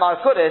Horei Amar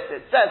Kulis,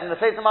 it says in the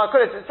place of Amar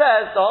Kulis, it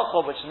says the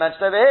Hochov, which is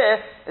mentioned over here.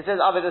 It says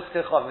Avedus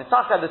Kirchov. In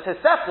Tachta, the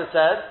Tosefta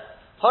says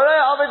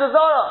Horei Avodah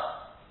Zarah.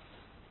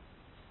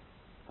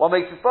 One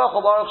makes it bracha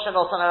baruch shem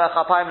osan erech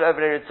apayim over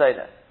the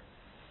Ritzaina.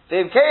 The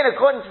imkain,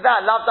 according to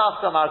that, lav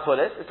dafka Mar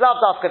Kulis. It's lav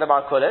dafka the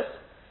Mar Kulis.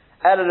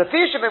 El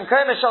refishim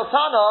imkain meshal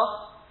Tana,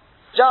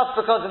 just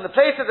because in the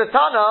place of the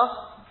Tana,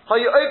 how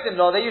you open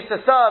law, they used to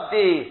serve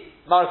the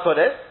Mar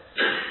Kulis.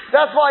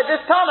 That's why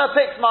this Tana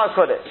picks Mar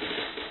Kulis.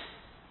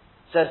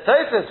 Says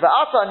Tosfos,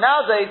 v'asa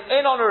nowadays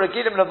ein onu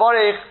regilim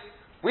levarich.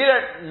 We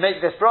don't make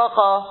this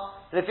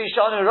bracha.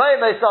 Refisha onu royim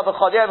esav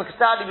b'chad yom, because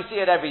sadly we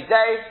see it every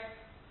day.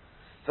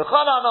 And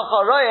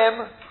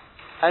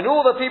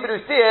all the people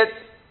who see it,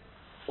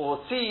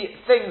 or see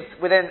things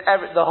within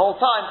the whole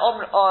time,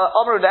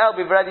 Omru Le'el,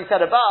 we've already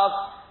said above,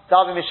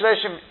 Davi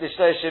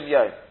Mishloshim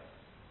Yom.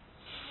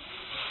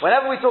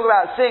 Whenever we talk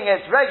about seeing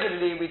it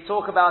regularly, we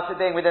talk about it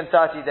being within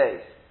 30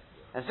 days.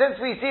 And since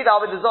we see the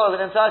Avodah Zarah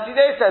within 30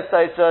 days, says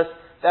Tosfos,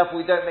 therefore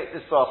we don't make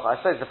this bracha. I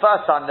suppose the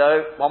first time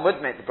though, one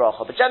would make the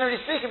bracha. But generally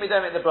speaking, we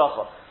don't make the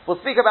bracha. We'll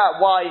speak about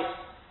why.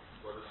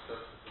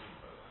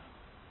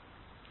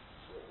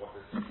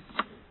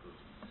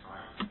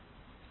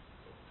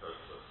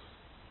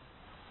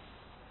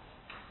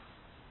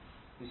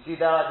 You see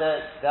they're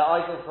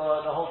idle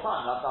for the whole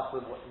time. That's up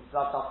with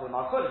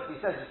Mar Kulis. He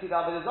says you see the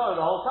Avodah Zarah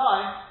the whole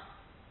time,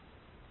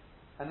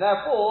 and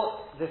therefore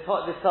this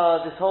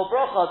whole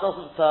bracha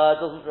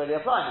doesn't really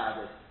apply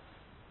nowadays.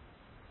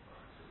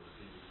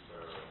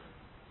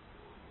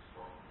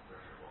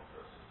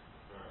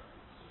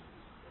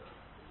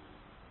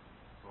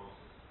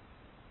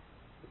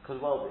 It could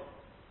well be.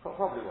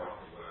 Probably will.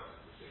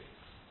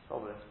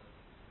 Probably.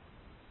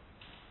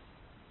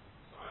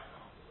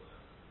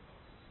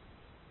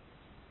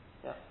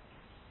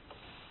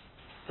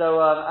 So,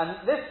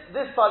 and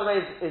this, by the way,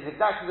 is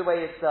exactly the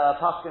way it's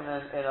paskin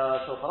in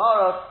Shulchan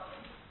Aruch.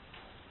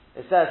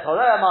 It says,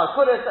 Horei Amar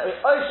Kulis,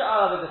 Oisha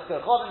Alav Avodas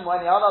Kirchovim,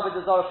 when the Alav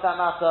Avodas Zarah for that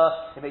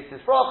matter, he makes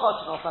his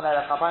bracha, Shenosan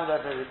Erech Apayim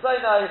Dover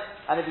Ritzono,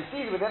 and if he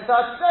sees it within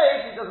 30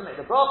 days, he doesn't make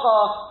the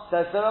bracha.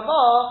 Says the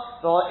Ramah,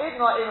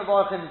 V'ha'idna Im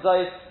Baruchim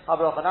Zois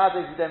HaBracha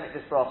Nowadays, you don't make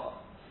this bracha.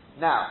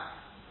 Now,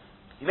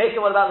 you make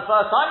it, what about the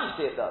first time you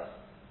see it though?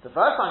 The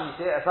first time you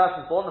see it, a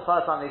person's born, the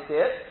first time they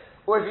see it,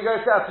 or if you go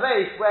to a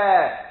place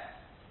where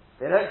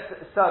they don't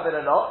serve it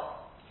a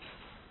lot.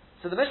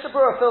 So the Mishnah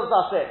Berurah fills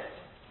us in.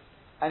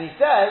 And he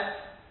says,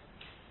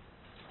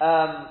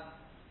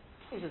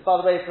 by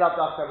the way, it's Rav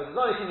Dafka Avodah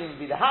Zarah, it can even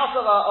be the house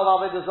of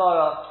Avodah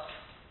Zarah.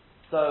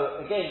 So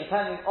again,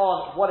 depending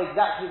on what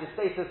exactly the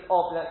status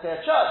of, let's say,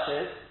 a church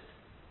is,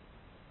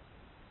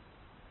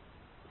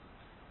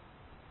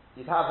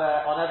 you'd have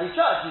on every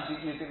church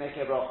you'd be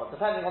making a bracha,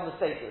 depending on the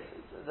status.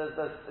 There's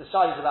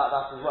shilas about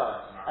that as well,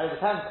 and it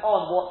depends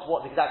on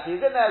what exactly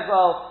is in there as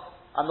well.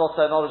 I'm not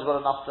knowledgeable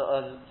enough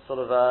to sort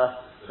of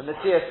the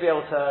Matthias to be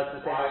able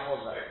to say much more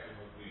than that.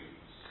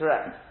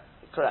 Correct.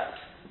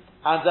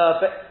 And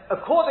but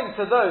according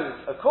to those,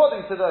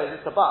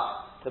 it's the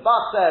Bach. The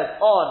Bach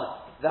says on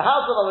the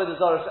house of Avodah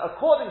Zarah.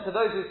 According to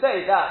those who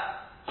say that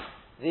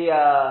the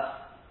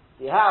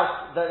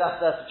house that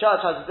the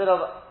church has a bit of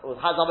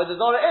has Avodah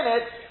Zarah in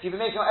it, you'll be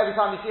making it every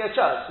time you see a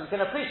church. So we can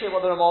appreciate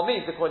what the Ramah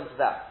means according to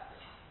that.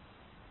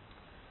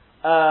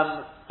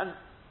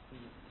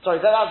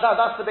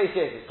 That's the base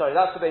Yosef.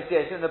 That's the base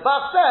Yosef. And the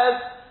Bach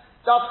says,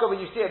 Dafka when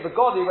you see it, the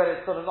Godi, where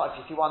it's sort of not, if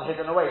you see one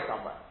hidden away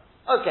somewhere.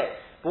 Okay.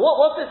 But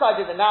what's this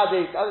idea that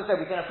nowadays, as I said,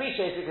 we can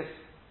appreciate it because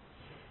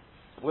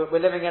we're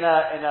living in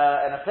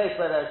a place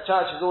where there's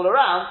churches all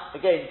around,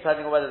 again,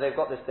 depending on whether they've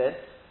got this in.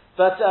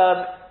 But,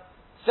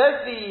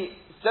 says the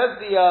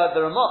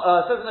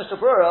Mishnah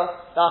Brura,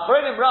 the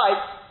Achronim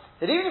writes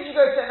that even if you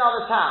go to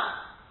another town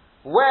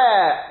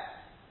where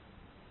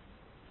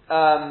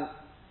I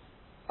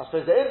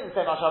suppose there isn't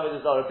so much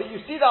Avodah Zarah, but you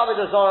see the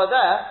Avodah Zarah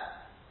there,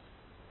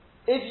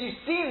 if you've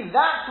seen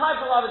that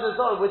type of Avodah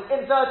Zarah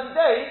within 30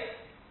 days,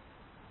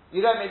 you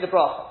don't make the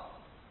bracha.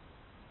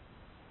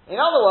 In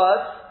other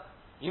words,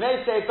 you may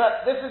say,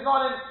 but this is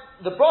not in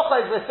the bracha,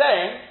 as we're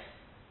saying,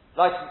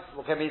 like,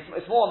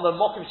 it's more on the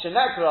Mokim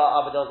Shenekra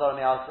Avodah Zarah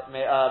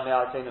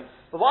Me'aratenu.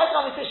 But why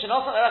can't we say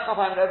Shenosan Erech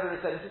Kapayim and everybody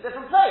says it's a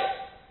different place?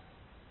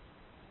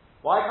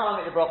 Why can't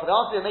I make the bracha? The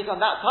answer is make on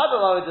that type of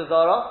Avodah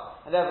Zarah.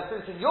 And therefore,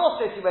 since in your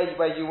city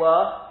where you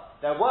were,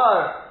 there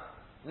were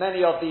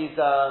many of these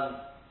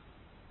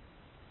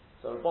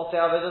sort of Botei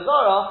Avodah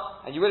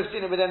Zarah, and you would have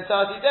seen it within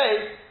 30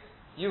 days,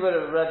 you would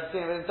have already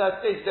seen it within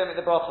 30 days, you don't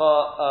make the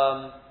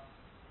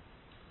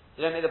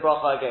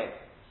bracha, again.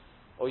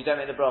 Or you don't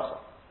make the bracha.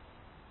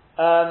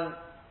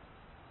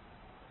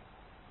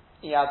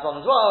 He adds on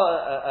as well,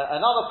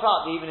 another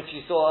prat, even if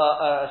you saw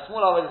a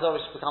small Avodah Zarah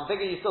which has become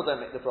bigger, you still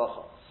don't make the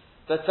bracha.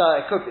 But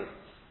it could be.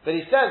 But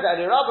he says that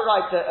the Rabbi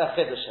writes a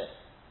chiddush.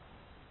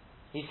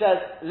 He says,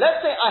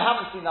 let's say I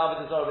haven't seen the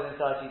Avodah Zarah within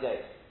 30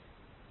 days.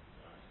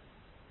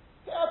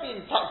 Yeah, I've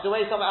been tucked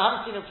away somewhere, I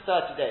haven't seen it for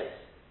 30 days.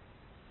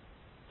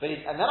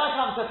 And then I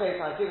come to a place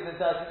and I see it within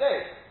 30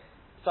 days.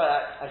 So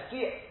I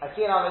see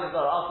an Avodah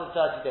Zarah after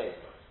 30 days.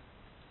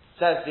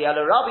 Says the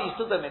Elo Rabbi, you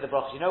still don't make the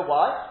bracha. You know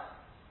why?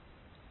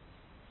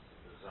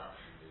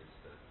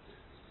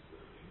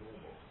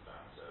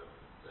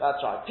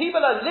 That's right.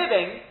 People around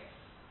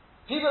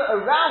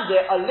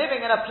it are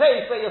living in a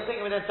place where you're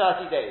thinking within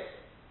 30 days.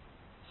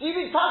 So you've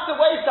been tucked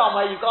away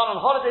somewhere, you've gone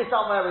on holiday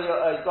somewhere, where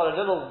you've got a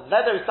little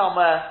meadow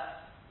somewhere.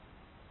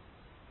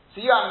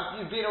 So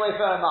you've been away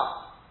for a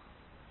month.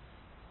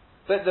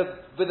 But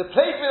the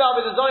place with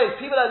Avodah Zarah is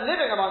people are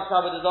living amongst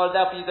Avodah Zarah,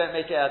 therefore you don't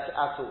make it at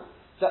all.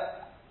 So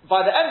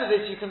by the end of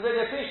this, you can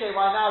really appreciate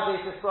why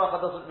nowadays this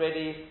bracha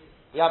we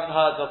haven't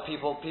heard of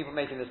people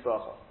making this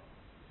bracha.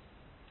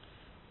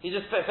 He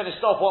just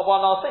finished off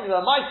one last thing. The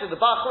Maisa, the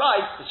Bach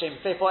writes, the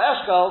Shem Sefer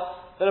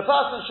Eshkol, that a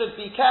person should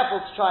be careful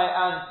to try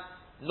and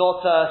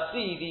not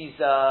see these,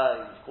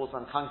 he calls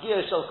them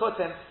Kangir Shel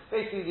Kutim,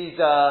 basically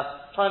these,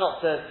 try not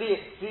to see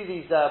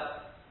these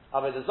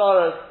Avodah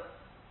Zarahs,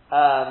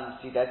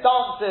 see their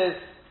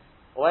dances,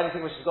 or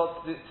anything which has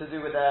got to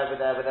do with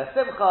their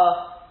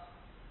simcha,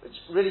 which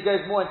really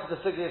goes more into the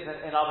sugyas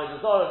in Avodah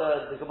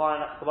Zarah, the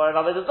Gemara in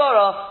Avodah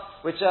Zarah,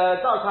 which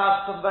does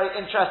have some very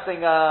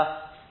interesting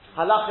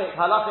halachic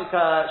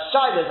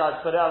shilas, I'd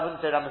put it. I wouldn't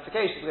say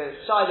ramifications, but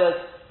it's shilas.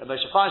 And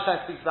Moshe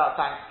Feinstein speaks about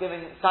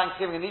Thanksgiving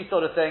and these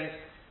sort of things.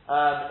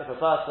 If a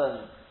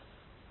person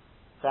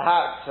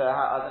perhaps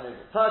I don't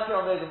know, turkey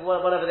on those,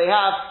 whatever they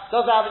have,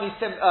 does have any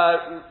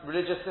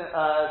religious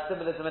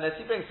symbolism in it.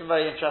 He brings some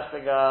very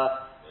interesting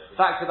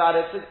facts about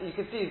it. So you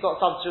can see he's got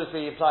some truths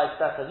where he implies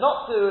better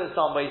not to, in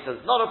some ways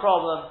it's not a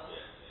problem.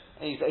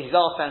 And he's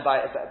asked then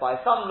by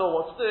his son-in-law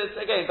what to do. It's,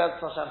 again, Bez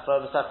Hashem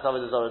for Masechet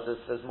Avodah Zarah,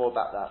 there's more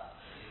about that.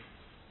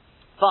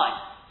 Fine.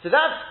 So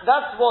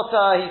that's what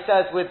he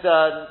says with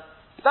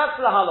that's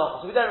the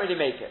halacha. So we don't really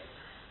make it.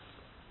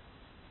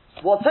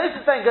 What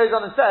Tosfos then goes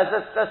on and says,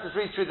 let's just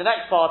read through the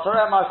next part.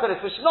 Torah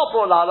Markulis, which is not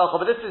brought la halacha,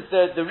 but this is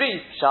the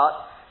read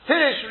shot.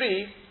 Pirish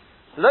read.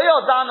 Lo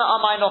yodana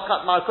amay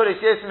nokat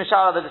Markulis yes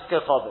mishara the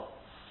diskirchavim.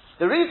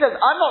 The read says,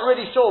 I'm not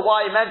really sure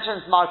why he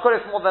mentions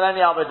Markulis more than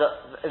any other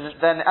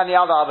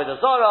Avodah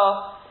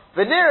Zarah.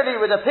 Venerally, it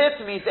would appear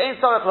to me, the ein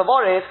sarach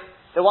lavorich,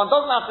 that one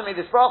doesn't have to make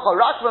this bracha.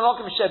 Rak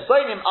b'mokim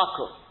shebonim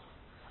akus.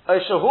 O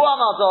shehu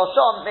amal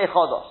sham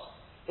mechodos.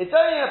 It's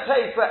only in a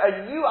place where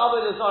a new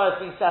Avodah Zarah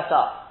has been set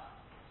up.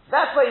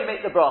 That's where you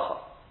make the bracha.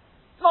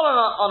 It's not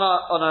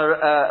on a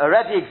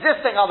already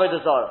existing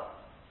Avodah Zarah.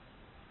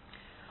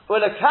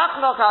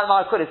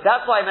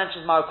 That's why he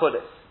mentions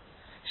Markulis.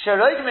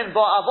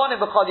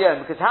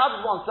 Because how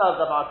does one serve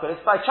the Markulis?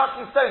 By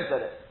chucking stones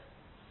at it.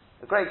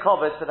 The great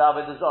kovos for the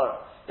Avodah Zarah.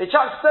 They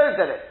chuck stones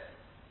at it.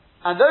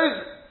 And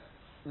those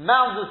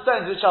mounds of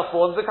stones which are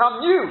formed become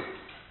new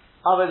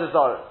Avodah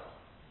Zarah.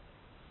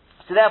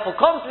 So So therefore,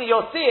 constantly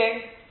you're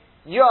seeing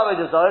new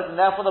avodah zarah, and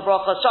therefore the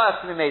bracha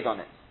shayach to be made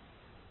on it.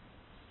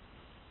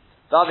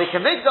 The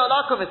Kamigdal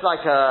al-Akum is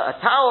like a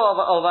tower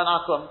of an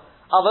Akum.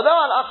 Avalo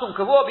al-Akum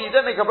kavua, but you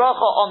don't make a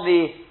bracha on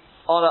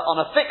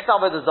a fixed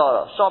avodah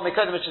zarah, Shal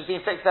Mikodim, which has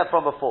been fixed there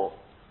from before.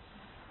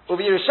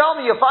 Ubi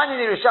Yerushalmi, you'll find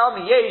in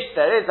Yerushalmi, yesh,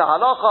 there is a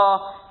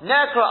halacha,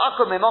 nekra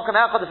akum memokim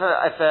echad,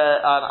 if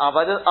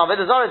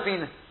avodah zarah has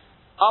been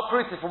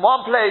uprooted from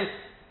one place,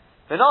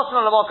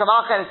 v'notzon l'mokim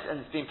acher,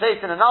 and it's been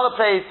placed in another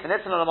place,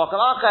 v'nitzon l'mokim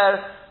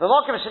acher,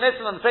 v'mokim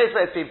shenitzon in the place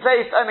where it's been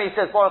placed, Omer, he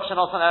says, Baruch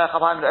shenotzon erech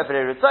habayim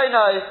l'operei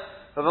ritzoinoi,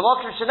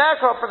 v'mokim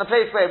shenekra, from the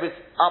place where it was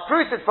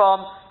uprooted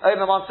from,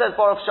 Omer, one says,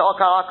 Baruch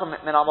she'okar akum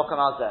min ha'mokim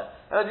hazeh.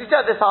 And as you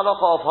said, this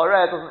halacha of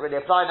horeh doesn't really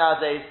apply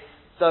nowadays,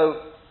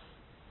 so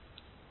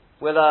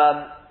we'll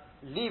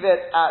leave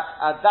it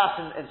at that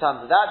in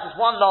terms of that. Just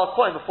one last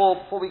point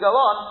before we go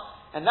on,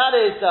 and that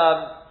is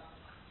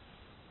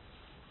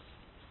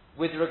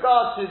with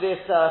regard to this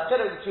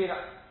chiluk between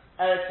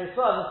Eretz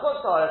Yisrael and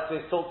Chutz La'aretz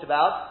we've talked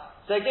about.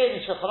 So again,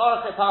 in Shulchan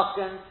Aruch it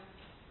paskins,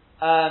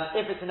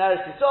 if it's in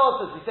Eretz Yisrael,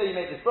 so as we say you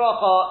make this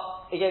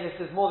bracha, again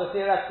this is more the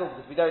theoretical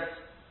because we don't,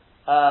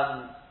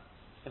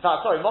 in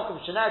fact,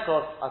 Mokum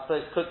Shenekov, I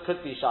suppose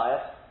could be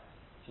shayach,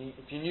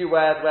 if you knew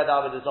where the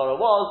avodah zarah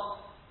was.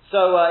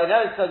 So in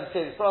Eretz Yisrael you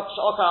say this bracha,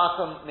 Sh'okar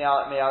Akum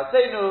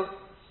Me'artzeinu.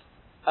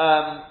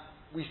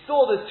 We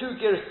saw the two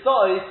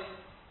girsais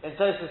in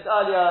Tosfos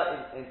earlier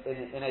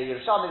in a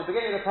Yerushalmi, in the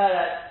beginning of the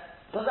Perek.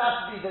 Does it have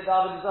to be that the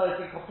avodah zarah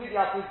has been completely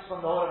uprooted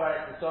from the whole of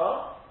Eretz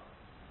Yisrael,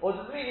 or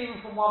does it mean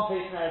even from one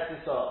place in Eretz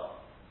Yisrael?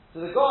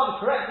 So the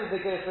Gaon corrected the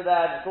girsa there,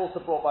 and it's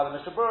also brought by the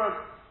Mishnah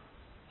Berurah.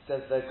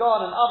 Says the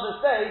Gaon and others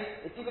say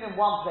it's even in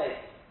one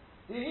place.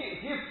 So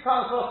if you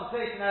come across a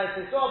place in Eretz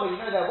Yisrael, but you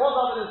know there was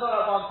avodah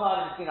zarah at one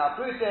time and it's been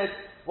uprooted,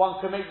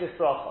 one can make this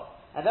bracha.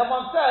 And then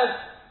one says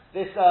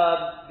this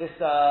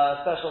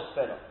special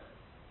tefillah.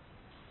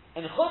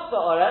 In Chutz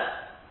La'aretz,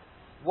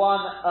 one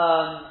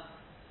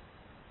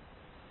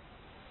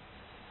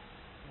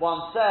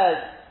says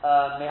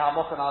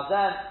Me'hamokan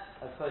Azen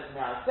as opposed to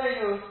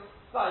Me'artzeinu.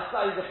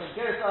 Slightly different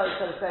girsa.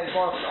 Instead of saying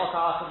Baruch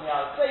She'okar Akum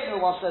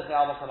Me'artzeinu, one says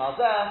Me'hamokan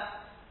Azen.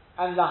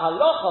 And la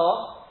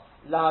halacha,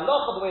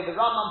 the way the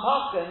Rambam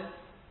paskins,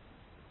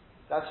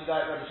 that's you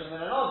got Rabbi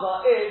Shimon and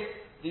Oza, is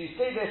do you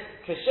say this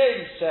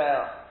Keshem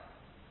She'el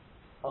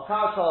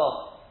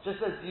Okarto, just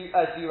as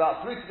you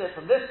uprooted it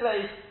from this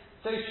place,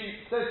 so you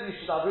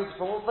should uproot it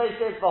from all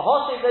places. For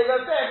Hoshe, they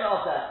go there.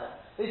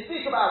 They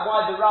speak about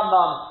why the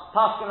Rambam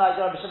paskin like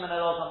Rabbi Shimon and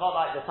Oza, not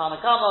like the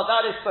Tanna Kama.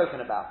 That is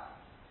spoken about.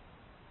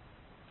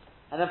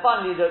 And then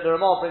finally, the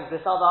Ramah brings this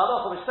other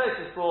halacha, which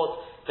Tosfos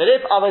brought, that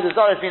if avodah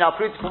zarah has been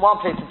uprooted from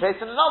one place and placed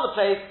in another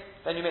place,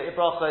 then you make the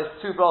brachos,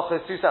 two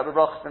separate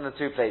brachos in the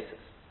two places.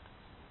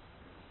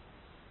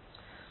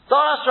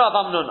 Darash Rav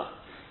Hamnuna.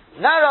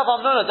 Now Rav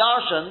Hamnuna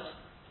darshans,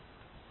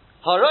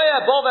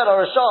 Haroya Bovel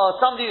or Rasha,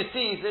 somebody who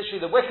sees literally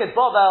the wicked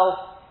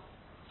Bovel,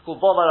 it's called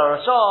Bovel or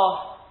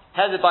Rasha,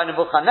 headed by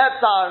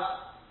Nebuchadnezzar,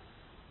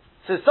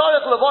 says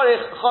Tzarich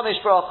Levorich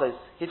Chomish brachos.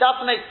 He'd have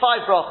to make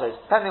 5 brachos,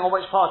 depending on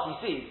which part he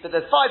sees, but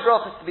there's 5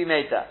 brachos to be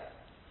made there.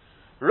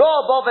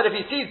 Ra Bovel, if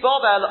he sees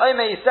Bovel,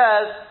 Omer he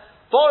says,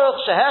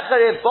 Baruch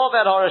Shehecheriv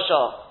Bovel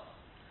Harasha.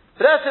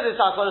 Blessed is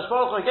HaKadosh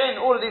Baruch Hu, again,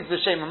 all of these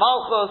B'Shem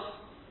Malchus.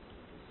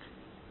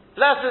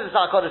 Blessed is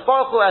HaKadosh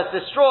Baruch Hu has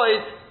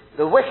destroyed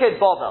the wicked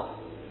Bovel.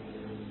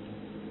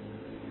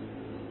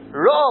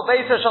 Ra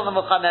Beisash on the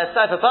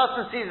Nebuchadnezzar, if a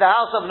person sees the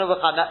house of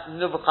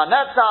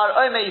Nebuchadnezzar,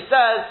 Omer he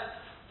says,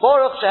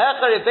 Baruch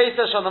Shehecheriv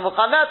Beisash on the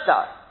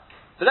Nebuchadnezzar.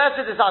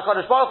 Blessed is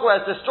HaKadosh Baruch Hu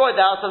has destroyed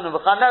the house of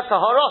Nebuchadnezzar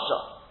Harasha.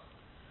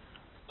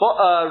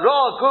 Ra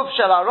Guf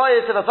Shel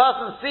Arayis, if a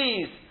person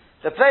sees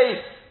the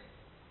place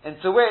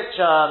into which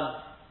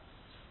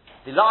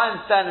the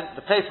lion's den,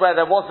 the place where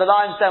there was the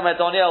lion's den where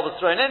Daniel was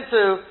thrown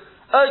into,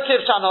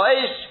 Okiv Shano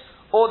Eish,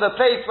 or the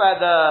place where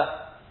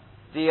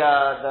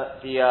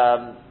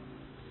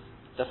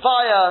the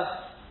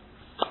fire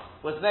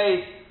was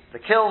made, the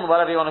kiln,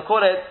 whatever you want to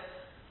call it,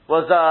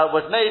 was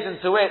made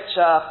into which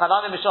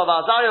Hanani, Mishael, and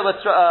Azariah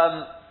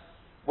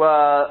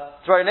were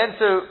thrown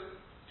into.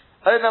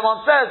 Omer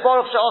one says,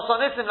 Baruch She'osa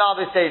Nisim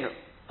La'aviseinu,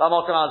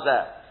 B'Malkan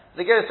Hazeh.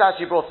 The Gerus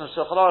actually brought some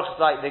Shulchan Aruch,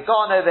 like the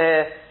Gaon over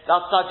here,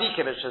 that's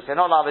Tzadikim, it should say,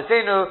 not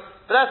La'aviseinu.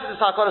 Blessed is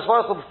HaKadosh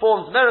Baruch Hu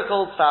performs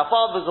miracles for our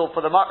fathers or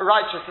for the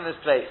righteous in this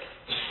place.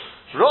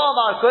 Ro'a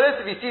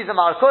Markulis, if he sees a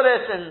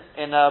Markulis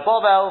in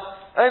Bovel,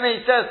 Omer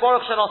he says,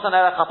 Baruch She'osa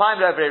Nerech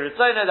HaPayim Le'Evrei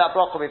Ritzono, that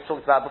bracha we've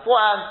talked about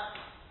beforehand.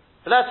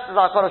 Blessed is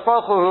HaKadosh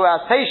Baruch Hu who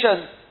has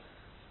patience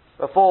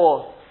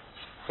before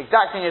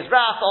exacting his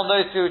wrath on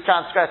those who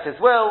transgress his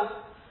will.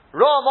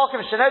 Ra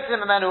Mokim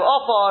Shenotim Menu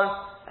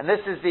Ofar, and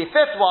this is the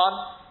 5th one.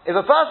 If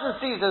a person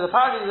sees that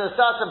apparently there's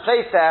a certain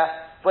place there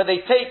where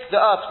they take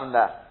the earth from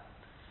there,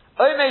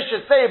 Omer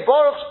should say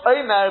Baruch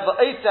Omer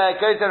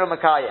V'Oser Gozer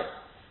U'Makayim.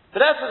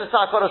 Blessed is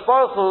HaKadosh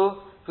Baruch Hu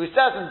who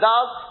says and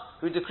does,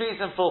 who decrees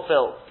and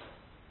fulfills.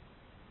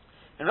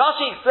 And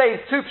Rashi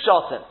explains 2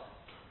 pshatim.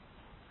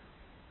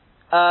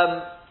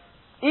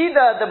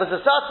 Either there was a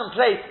certain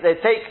place they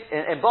take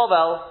in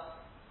Bovel,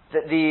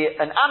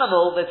 an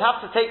animal, they'd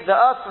have to take the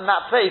earth from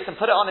that place and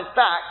put it on its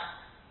back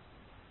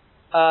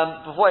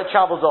before it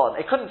travels on.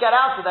 It couldn't get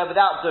out of there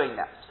without doing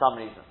that for some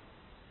reason.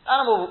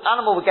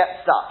 Animal would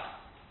get stuck.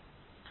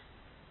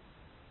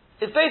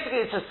 It's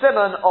a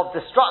simon of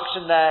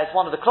destruction there. It's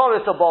one of the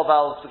Kloros of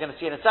Bovel. We're going to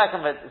see in a second.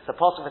 It's the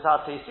Pasuk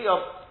V'Tate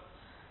Yisiyov,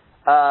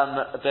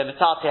 the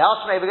Mitate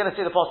Hashmei. We're going to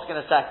see the Pasuk in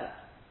a second.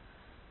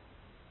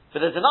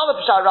 But there's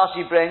another Pshat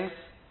Rashi brings.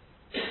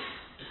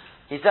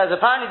 He says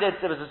apparently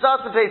there was a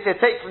certain place they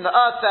take from the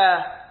earth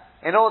there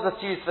in order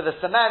to use for the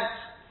cement,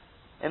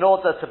 in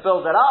order to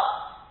build it up,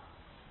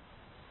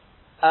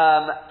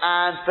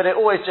 but it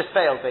always just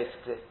failed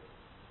basically.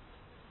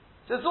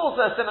 So it's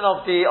also a simon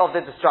of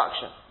the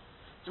destruction.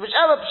 So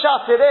whichever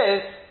pshat it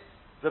is,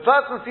 the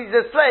person sees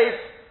this place,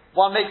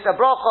 one makes a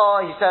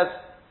bracha, he says,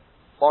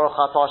 Baruch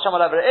Atah Hashem,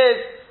 whatever it is,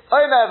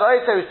 Omer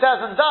v'oter, who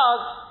says and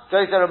does,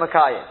 goes there a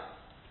Makayim.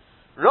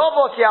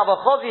 Rava ki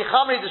avachozi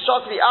chamri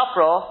d'shokli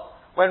afro,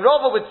 when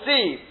Rava would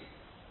see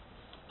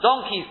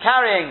donkeys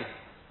carrying,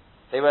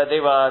 they were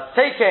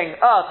taking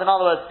earth, in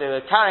other words, they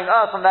were carrying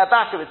earth on their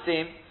back, it would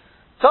seem,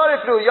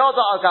 Toriflu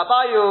yoda al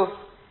gabayu,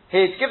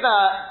 he'd given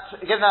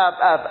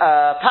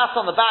a pat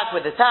on the back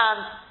with his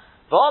hand,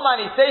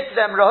 V'oman, he say to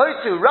them,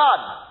 Rahotu,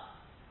 run,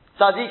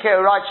 tzadikei,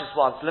 righteous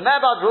ones,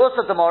 Lemebad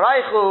ru'usa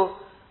d'moraichu,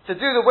 to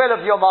do the will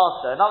of your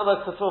master. In other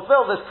words, to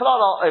fulfill this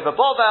klala over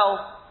Bovel.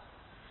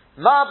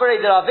 Ma'barei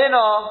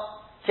d'Ravina,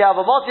 ki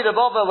avamoti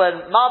d'Bovel,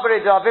 when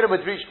Ma'barei d'Ravina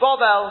would reach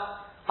Bovel,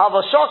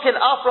 havashokin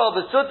afro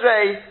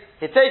b'sudrei,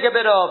 he'd take a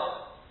bit of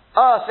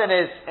earth in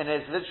his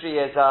literally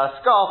his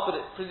scarf,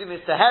 but presumably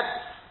it's the head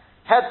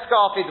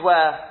scarf he'd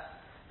wear.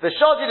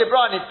 V'shodi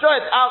d'Bran, he'd throw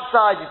it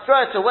outside, he'd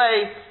throw it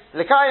away,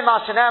 L'kayim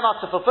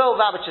Hashanema, to fulfill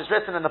that which is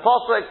written in the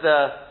Pasuk,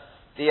 the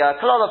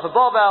Klala for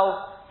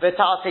Bovel,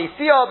 V'tate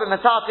Siyah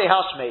b'Metate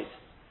Hashmeid.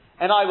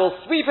 And I will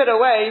sweep it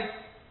away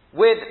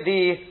with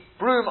the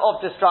broom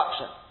of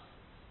destruction.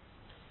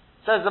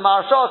 Says the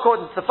Maharshal,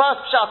 according to the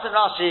first Pshat in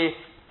Rashi,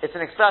 it's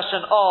an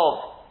expression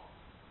of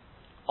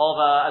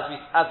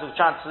as we've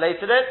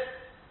translated it,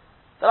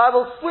 that I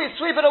will sweep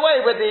it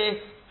away with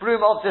the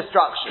broom of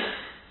destruction.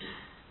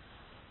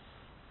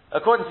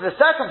 According to the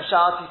second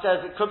Pshat, he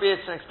says it's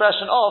an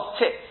expression of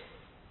tit.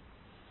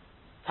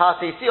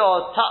 Tate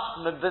or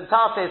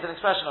tate is an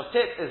expression of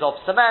tit, is of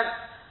cement,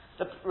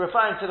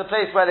 referring to the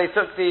place where they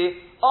took the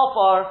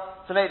offer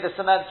to make the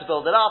cement to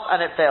build it up,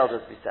 and it failed, as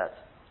we said.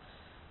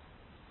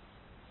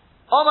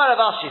 Omar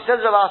Rav Ashi,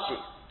 says Rav Ashi,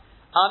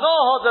 Ano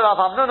hoder Rav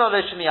Hamnuna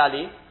lishmi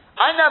ali.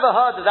 I never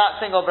heard of that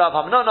thing of Rav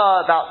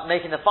Hamnuna about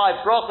making the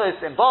 5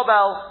 brachos in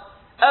Babel.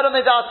 But I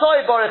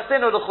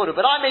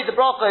made the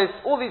brachos,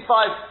 all these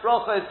 5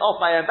 brachos off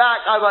my own back,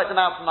 I wrote them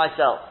out for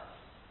myself.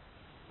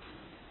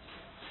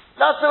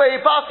 That's the way you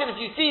pass it. If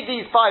you see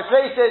these 5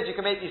 places, you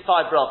can make these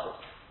 5 brachos.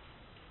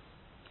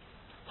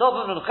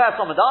 Omer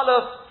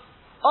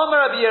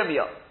Rabbi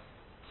Yirmiyah.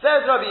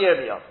 Says Rabbi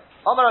Yirmiyah.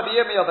 Omer Rabbi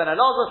Yirmiyah ben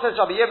Elazar, says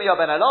Rabbi Yirmiyah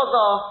ben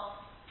Elazar,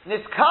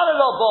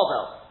 Niskalelo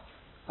Bovel.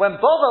 When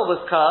Bovel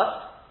was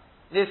cursed,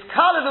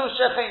 Niskalelu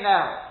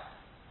Shecheinah.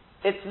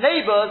 Its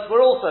neighbors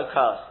were also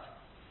cursed.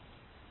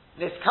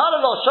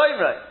 Niskalelo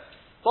Shomrei.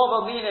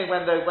 Bovel meaning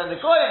when the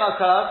Goyim are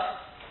cursed,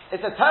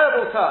 it's a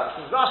terrible curse.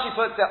 As Rashi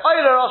puts it,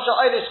 Oile Rasha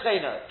Oile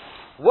Shcheino.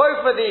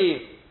 Woe for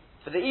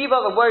the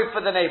evil and woe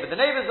for the neighbor. The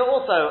neighbors are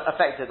also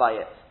affected by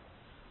it.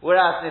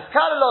 Whereas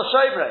Niskalelo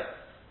Shomrei,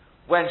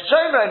 when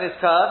Shomrei is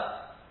cursed,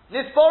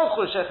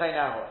 Nisborchu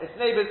Shecheinahu. Its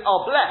neighbors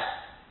are blessed.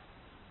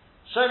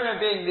 Shomrei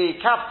being the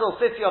capital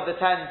city of the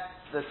 10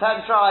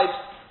 tribes,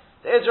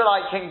 the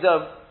Israelite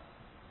kingdom.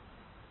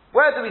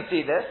 Where do we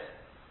see this?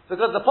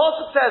 Because the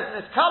Pasuk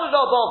says,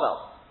 Niskalelo Bovel.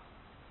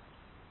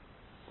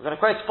 We're going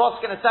to quote the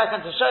Pasuk in a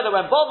second to show that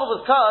when Bovel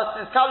was cursed,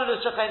 Niskalelo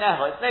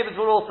Shecheinahu, its neighbors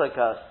were also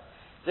cursed.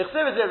 The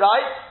Chsiv is it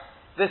right?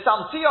 The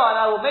Samtiya, and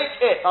I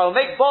will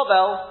make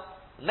Bovel,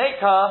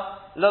 make her,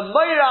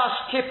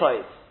 L'moirash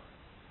Kippoid.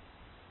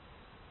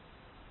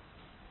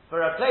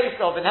 For a place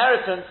of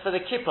inheritance for the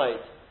Kippoid,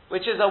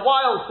 which is a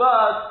wild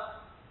bird,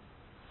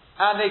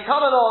 and they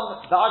come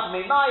along the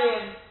Agmei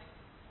Mayim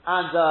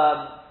and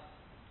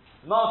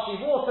marshy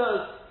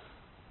waters.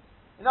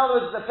 In other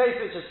words, it's a place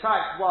which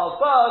attracts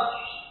wild birds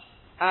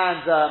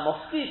and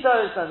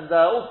mosquitoes and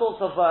all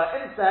sorts of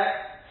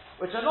insects,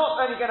 which are not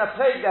only going to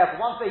plague there, but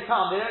once they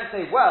come, they don't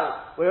say,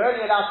 well, we're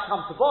only allowed to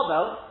come to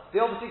Bovel.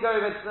 They obviously go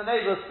over to the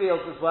neighbours'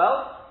 fields as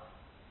well,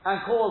 and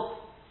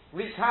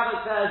wreak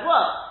havoc there as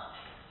well.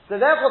 So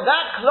therefore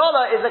that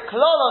klala is a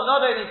klala not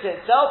only to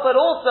itself, but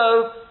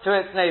also to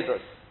its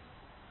neighbours.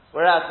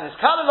 Whereas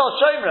Niskalelo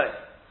Shomrei,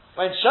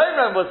 when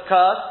Shomrei was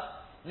cursed,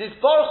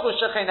 Nisborchu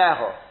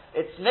Shecheinahu,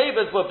 its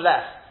neighbours were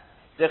blessed.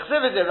 The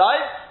Chsiv is it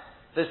right?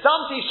 The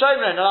Samti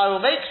Shomrei, and I will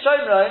make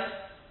Shomrei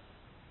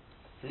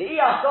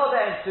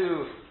Li'iyah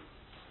into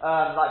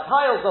like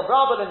piles of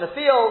rubble in the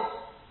field,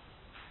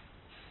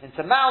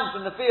 into mounds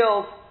in the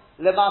field,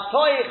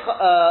 Lematoi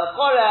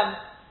Chorem,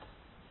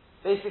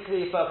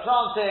 basically for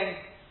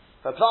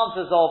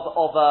planters of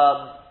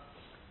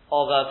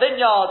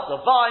vineyards, of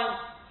vines,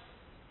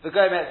 the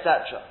goma,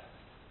 etc.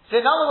 So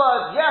in other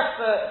words, yes,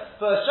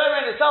 for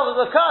Shomer itself it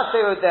was a curse.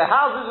 Their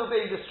houses were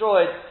being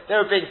destroyed. They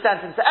were being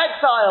sent into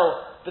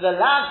exile. For the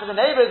land, for the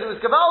neighbors, it was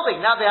gewaldig.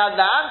 Now they had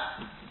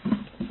land,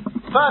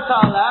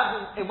 fertile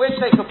land, in which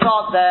they could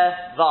plant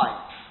their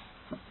vine.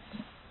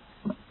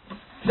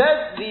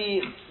 Says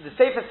the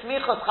Sefer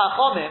Smichos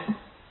Chachomim,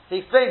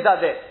 he explains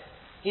that this.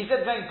 He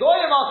says, when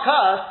Goyim are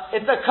cursed,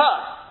 it's a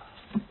curse.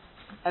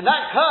 And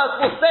that curse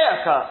will stay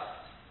a curse.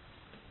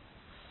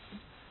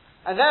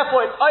 And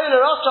therefore it's Oile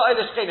Rosha,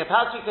 Oile Shechina.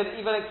 Perhaps we could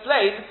even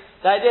explain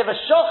the idea of a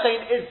Shochin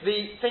is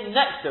the thing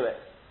next to it.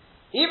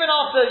 Even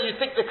after you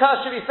think the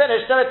curse should be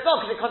finished, so it's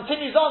not, because it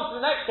continues on to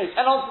the next stage,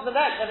 and on to the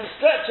next, and it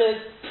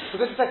stretches,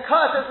 because it's a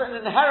curse, it's an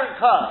inherent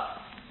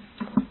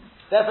curse.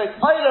 Therefore it's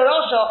Oile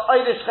Rosha,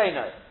 Oile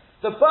Shechina.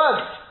 These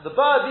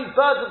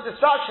birds of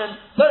destruction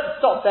don't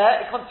stop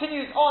there, it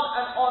continues on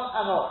and on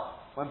and on.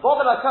 When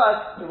Bovel are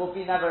cursed, it will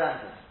be never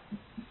ending.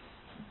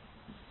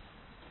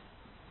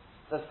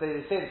 That's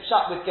the same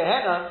shut with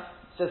Gehenna,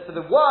 says for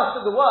the worst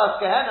of the worst,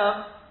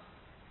 Gehenna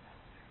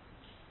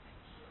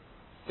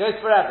goes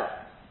forever.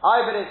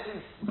 But it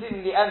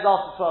seemingly ends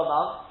after 12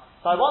 months.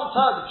 So I once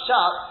heard of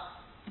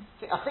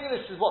Pshat, I think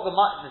this is what the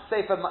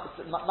Sefer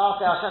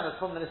Maaseh Hashem is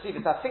from the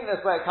Nesivos. I think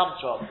that's where it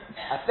comes from.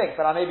 I think,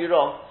 but I may be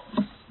wrong.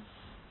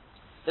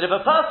 That if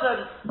a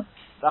person,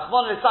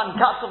 Rahman al-San,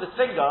 cuts off his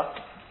finger,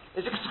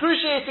 it's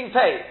excruciating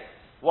pain.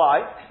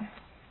 Why?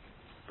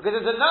 Because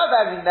there's a nerve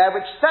ending there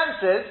which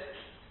senses,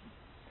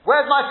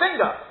 where's my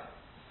finger?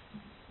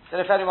 I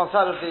don't know if anyone's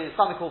heard of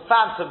something called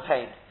phantom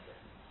pain.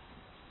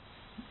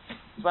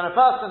 So when a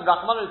person,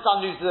 Rahman al-San,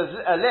 loses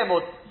a limb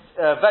or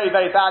very,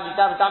 very badly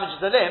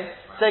damages a limb,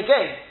 it's a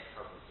gain.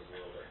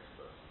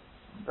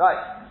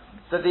 Right.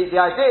 So the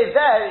idea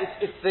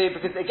is there,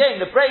 because again,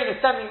 the brain is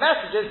sending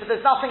messages, but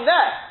there's nothing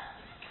there.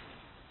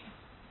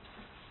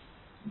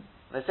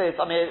 They say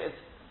it's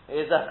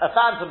a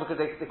phantom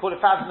because they call it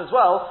phantom as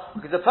well,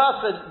 because the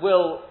person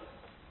will,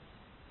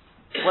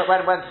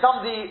 when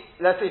somebody,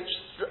 let's say,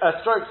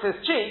 strokes his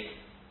cheek,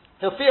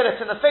 he'll feel it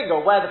in the finger,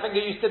 where the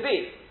finger used to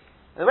be.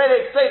 And the way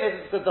they explain it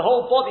is because the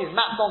whole body is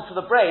mapped onto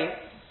the brain,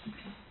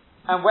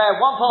 and where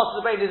one part of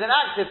the brain is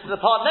inactive, so the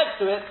part next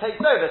to it takes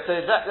over. So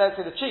let's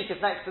say the cheek is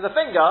next to the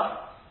finger,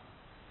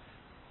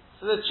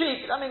 so the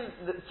cheek,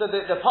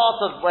 the part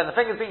of, when the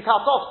finger's being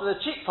cut off, so the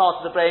cheek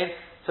part of the brain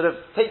sort of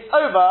takes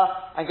over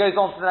and goes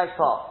on to the next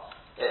part.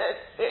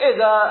 It is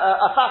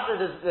a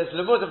facet, there's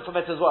lemudim from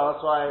it as well,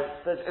 that's why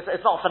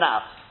it's not for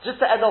now.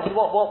 Just to end off with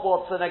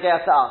what's the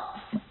Negea to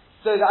us.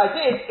 So the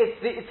idea is,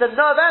 it's a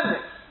nerve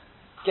ending.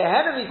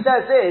 Gehenna, he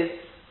says, is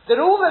that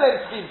all the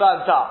limbs have been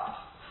burnt up.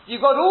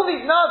 You've got all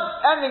these nerve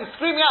endings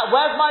screaming out,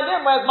 where's my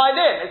limb, where's my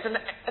limb? It's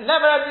a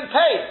never ending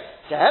pain.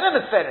 Gehenna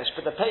is finished,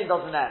 but the pain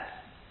doesn't end.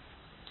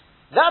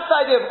 That's the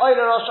idea of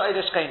Oile Rosh, Oile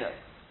Shechina.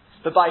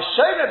 But by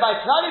Shomer, by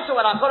Tzaddik,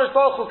 when HaKadosh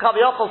Baruch Hu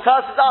Kaviyachol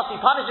curses us, He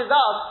punishes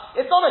us,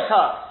 it's not a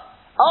curse.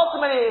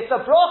 Ultimately, it's a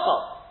bracha.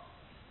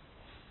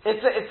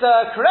 It's a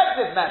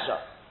corrective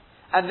measure.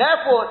 And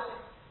therefore,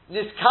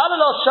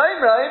 Niskalelo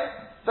Shomerim,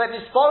 but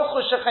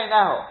Nisporuchu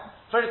Shechenehu.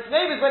 For its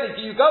neighbors, when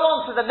you go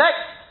on to the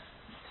next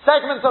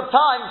segment of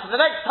time, to the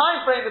next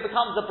time frame, it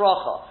becomes a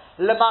bracha.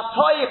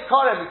 Lematoy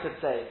Korem, we could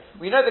say.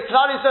 We know the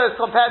Klal Yisrael is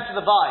compared to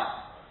the vine.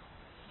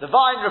 The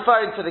vine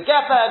referring to the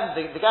Geffen,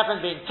 the Geffen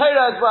being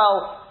Torah as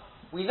well.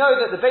 We know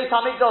that the Beit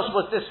HaMikdash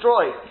was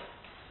destroyed,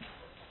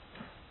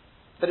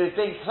 but it was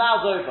being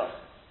plowed over.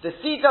 The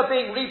seeds are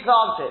being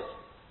replanted,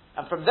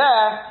 and from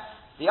there,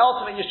 the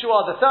ultimate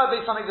Yeshua, the third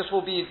Beit HaMikdash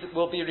will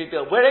be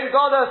rebuilt. We're in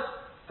Goddess,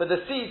 but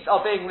the seeds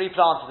are being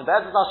replanted. And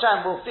Be'ezus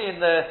Hashem, we'll see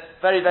in the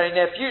very, very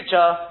near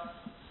future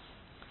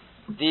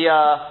the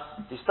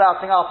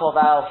sprouting up of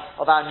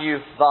our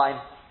new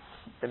vine.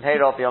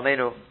 B'mheira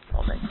b'yameinu.